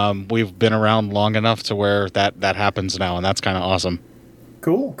 We've been around long enough to where that happens now, and that's kind of awesome.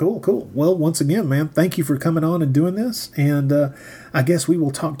 Cool. Well, once again, man, thank you for coming on and doing this, and I guess we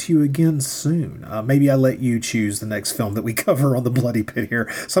will talk to you again soon. Maybe I'll let you choose the next film that we cover on the Bloody Pit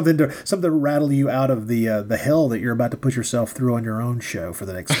here. Something to rattle you out of the hell that you're about to put yourself through on your own show for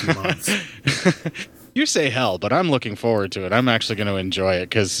the next few months. You say hell, but I'm looking forward to it. I'm actually going to enjoy it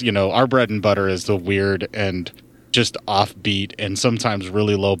because, our bread and butter is the weird and just offbeat and sometimes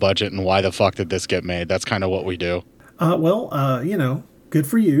really low budget, and why the fuck did this get made? That's kind of what we do. Good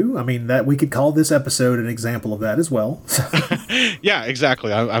for you. I mean, that we could call this episode an example of that as well. Yeah,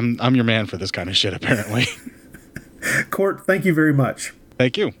 exactly. I'm your man for this kind of shit, apparently. Cort, thank you very much.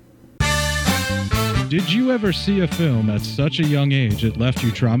 Thank you. Did you ever see a film at such a young age it left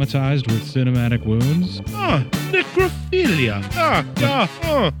you traumatized with cinematic wounds? Necrophilia.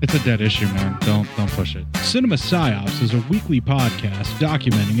 It's a dead issue, man. Don't push it. Cinema Psyops is a weekly podcast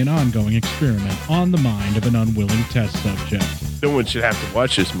documenting an ongoing experiment on the mind of an unwilling test subject. No one should have to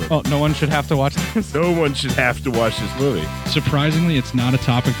watch this movie. Oh, no one should have to watch this? No one should have to watch this movie. Surprisingly, it's not a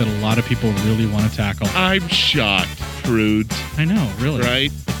topic that a lot of people really want to tackle. I'm shocked, prudes. I know, really.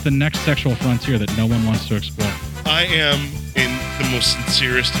 Right? It's the next sexual frontier that no one wants to explore. I am, in the most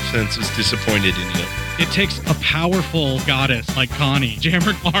sincerest of senses, disappointed in you. It takes a powerful goddess like Connie, jam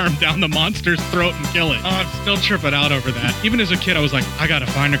her arm down the monster's throat and kill it. Oh, I'm still tripping out over that. Even as a kid, I was like, I gotta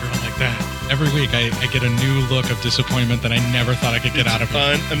find a girl like that. Every week, I get a new look of disappointment that I never thought I could get out of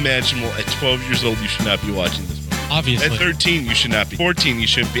her. Unimaginable. At 12 years old, you should not be watching this movie. Obviously. At 13, you should not be. 14, you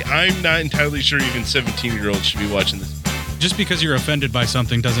shouldn't be. I'm not entirely sure even 17-year-olds should be watching this movie. Just because you're offended by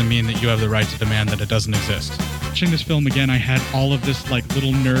something doesn't mean that you have the right to demand that it doesn't exist. Watching this film again, I had all of this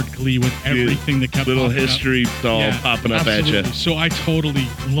little nerd glee with everything that kept little popping history up. doll popping up absolutely. at you. So I totally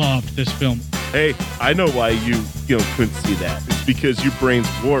loved this film. Hey, I know why you couldn't see that. It's because your brain's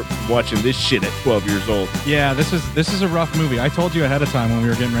warped from watching this shit at 12 years old. Yeah, this is a rough movie. I told you ahead of time when we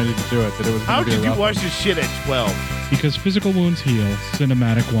were getting ready to do it that it was going to be a rough one. How could you watch this shit at 12? Because physical wounds heal,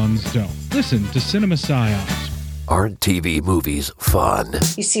 cinematic ones don't. Listen to Cinema Psyops. Aren't TV movies fun?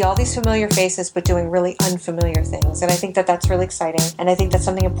 You see all these familiar faces, but doing really unfamiliar things. And I think that that's really exciting. And I think that's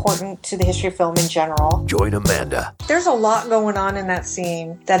something important to the history of film in general. Join Amanda. There's a lot going on in that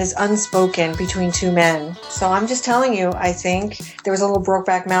scene that is unspoken between two men. So I'm just telling you, I think there was a little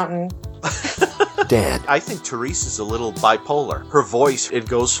Brokeback Mountain. Dan. I think Therese is a little bipolar. Her voice, it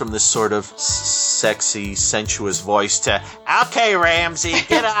goes from this sort of sexy, sensuous voice to, okay, Ramsey,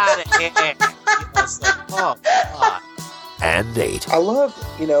 get out of here. It's like, oh, God. And Nate. I love,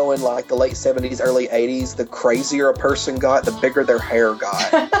 in the late 70s, early 80s, the crazier a person got, the bigger their hair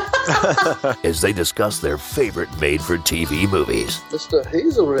got. As they discuss their favorite made-for-TV movies. Mr.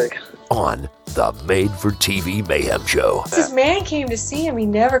 Hazelrig. On the Made-for-TV Mayhem Show. This man came to see him. He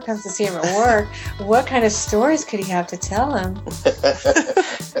never comes to see him at work. What kind of stories could he have to tell him?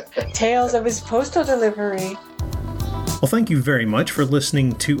 Tales of his postal delivery. Well, thank you very much for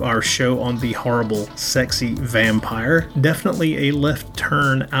listening to our show on the horrible, sexy vampire. Definitely a left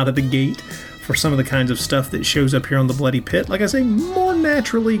turn out of the gate for some of the kinds of stuff that shows up here on the Bloody Pit. Like I say, more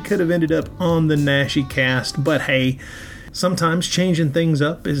naturally could have ended up on the Nashi cast, but hey, sometimes changing things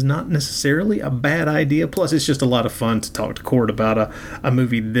up is not necessarily a bad idea. Plus, it's just a lot of fun to talk to Cort about a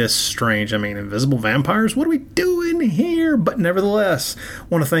movie this strange. I mean, invisible vampires? What are we doing here? But nevertheless, I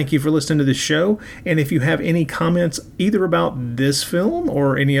want to thank you for listening to this show. And if you have any comments either about this film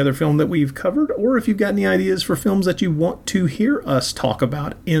or any other film that we've covered, or if you've got any ideas for films that you want to hear us talk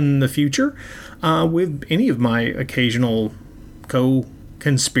about in the future, with any of my occasional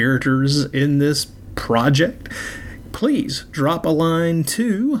co-conspirators in this project, please drop a line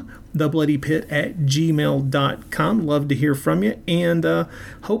to thebloodypit@gmail.com. Love to hear from you, and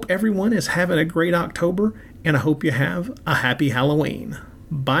hope everyone is having a great October, and I hope you have a happy Halloween.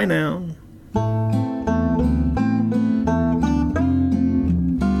 Bye now.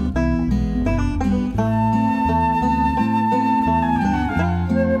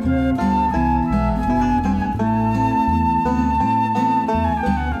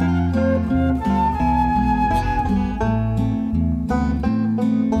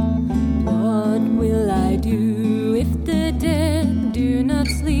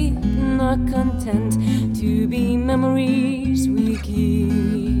 not content to be memories we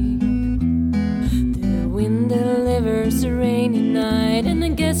keep. The wind delivers a rainy night and a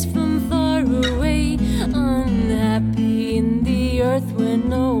guest from far away, unhappy in the earth where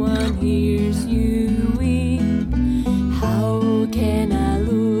no one hears you weep. How can I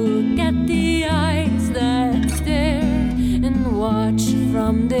look at the eyes that stare and watch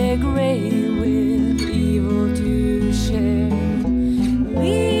from their grave with evil to share?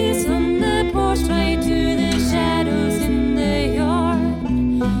 Leaves on the porch right to the shadows in the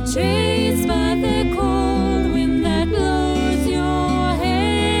yard, traced by the cold wind that blows your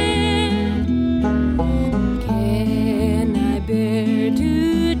hair. Can I bear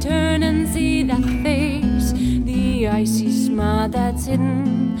to turn and see that face, the icy smile that's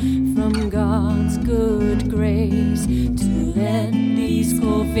hidden from God's good grace? To let these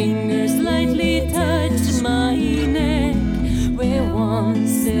cold fingers lightly touch my neck, where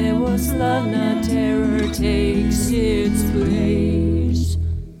once there was love, now terror takes its place.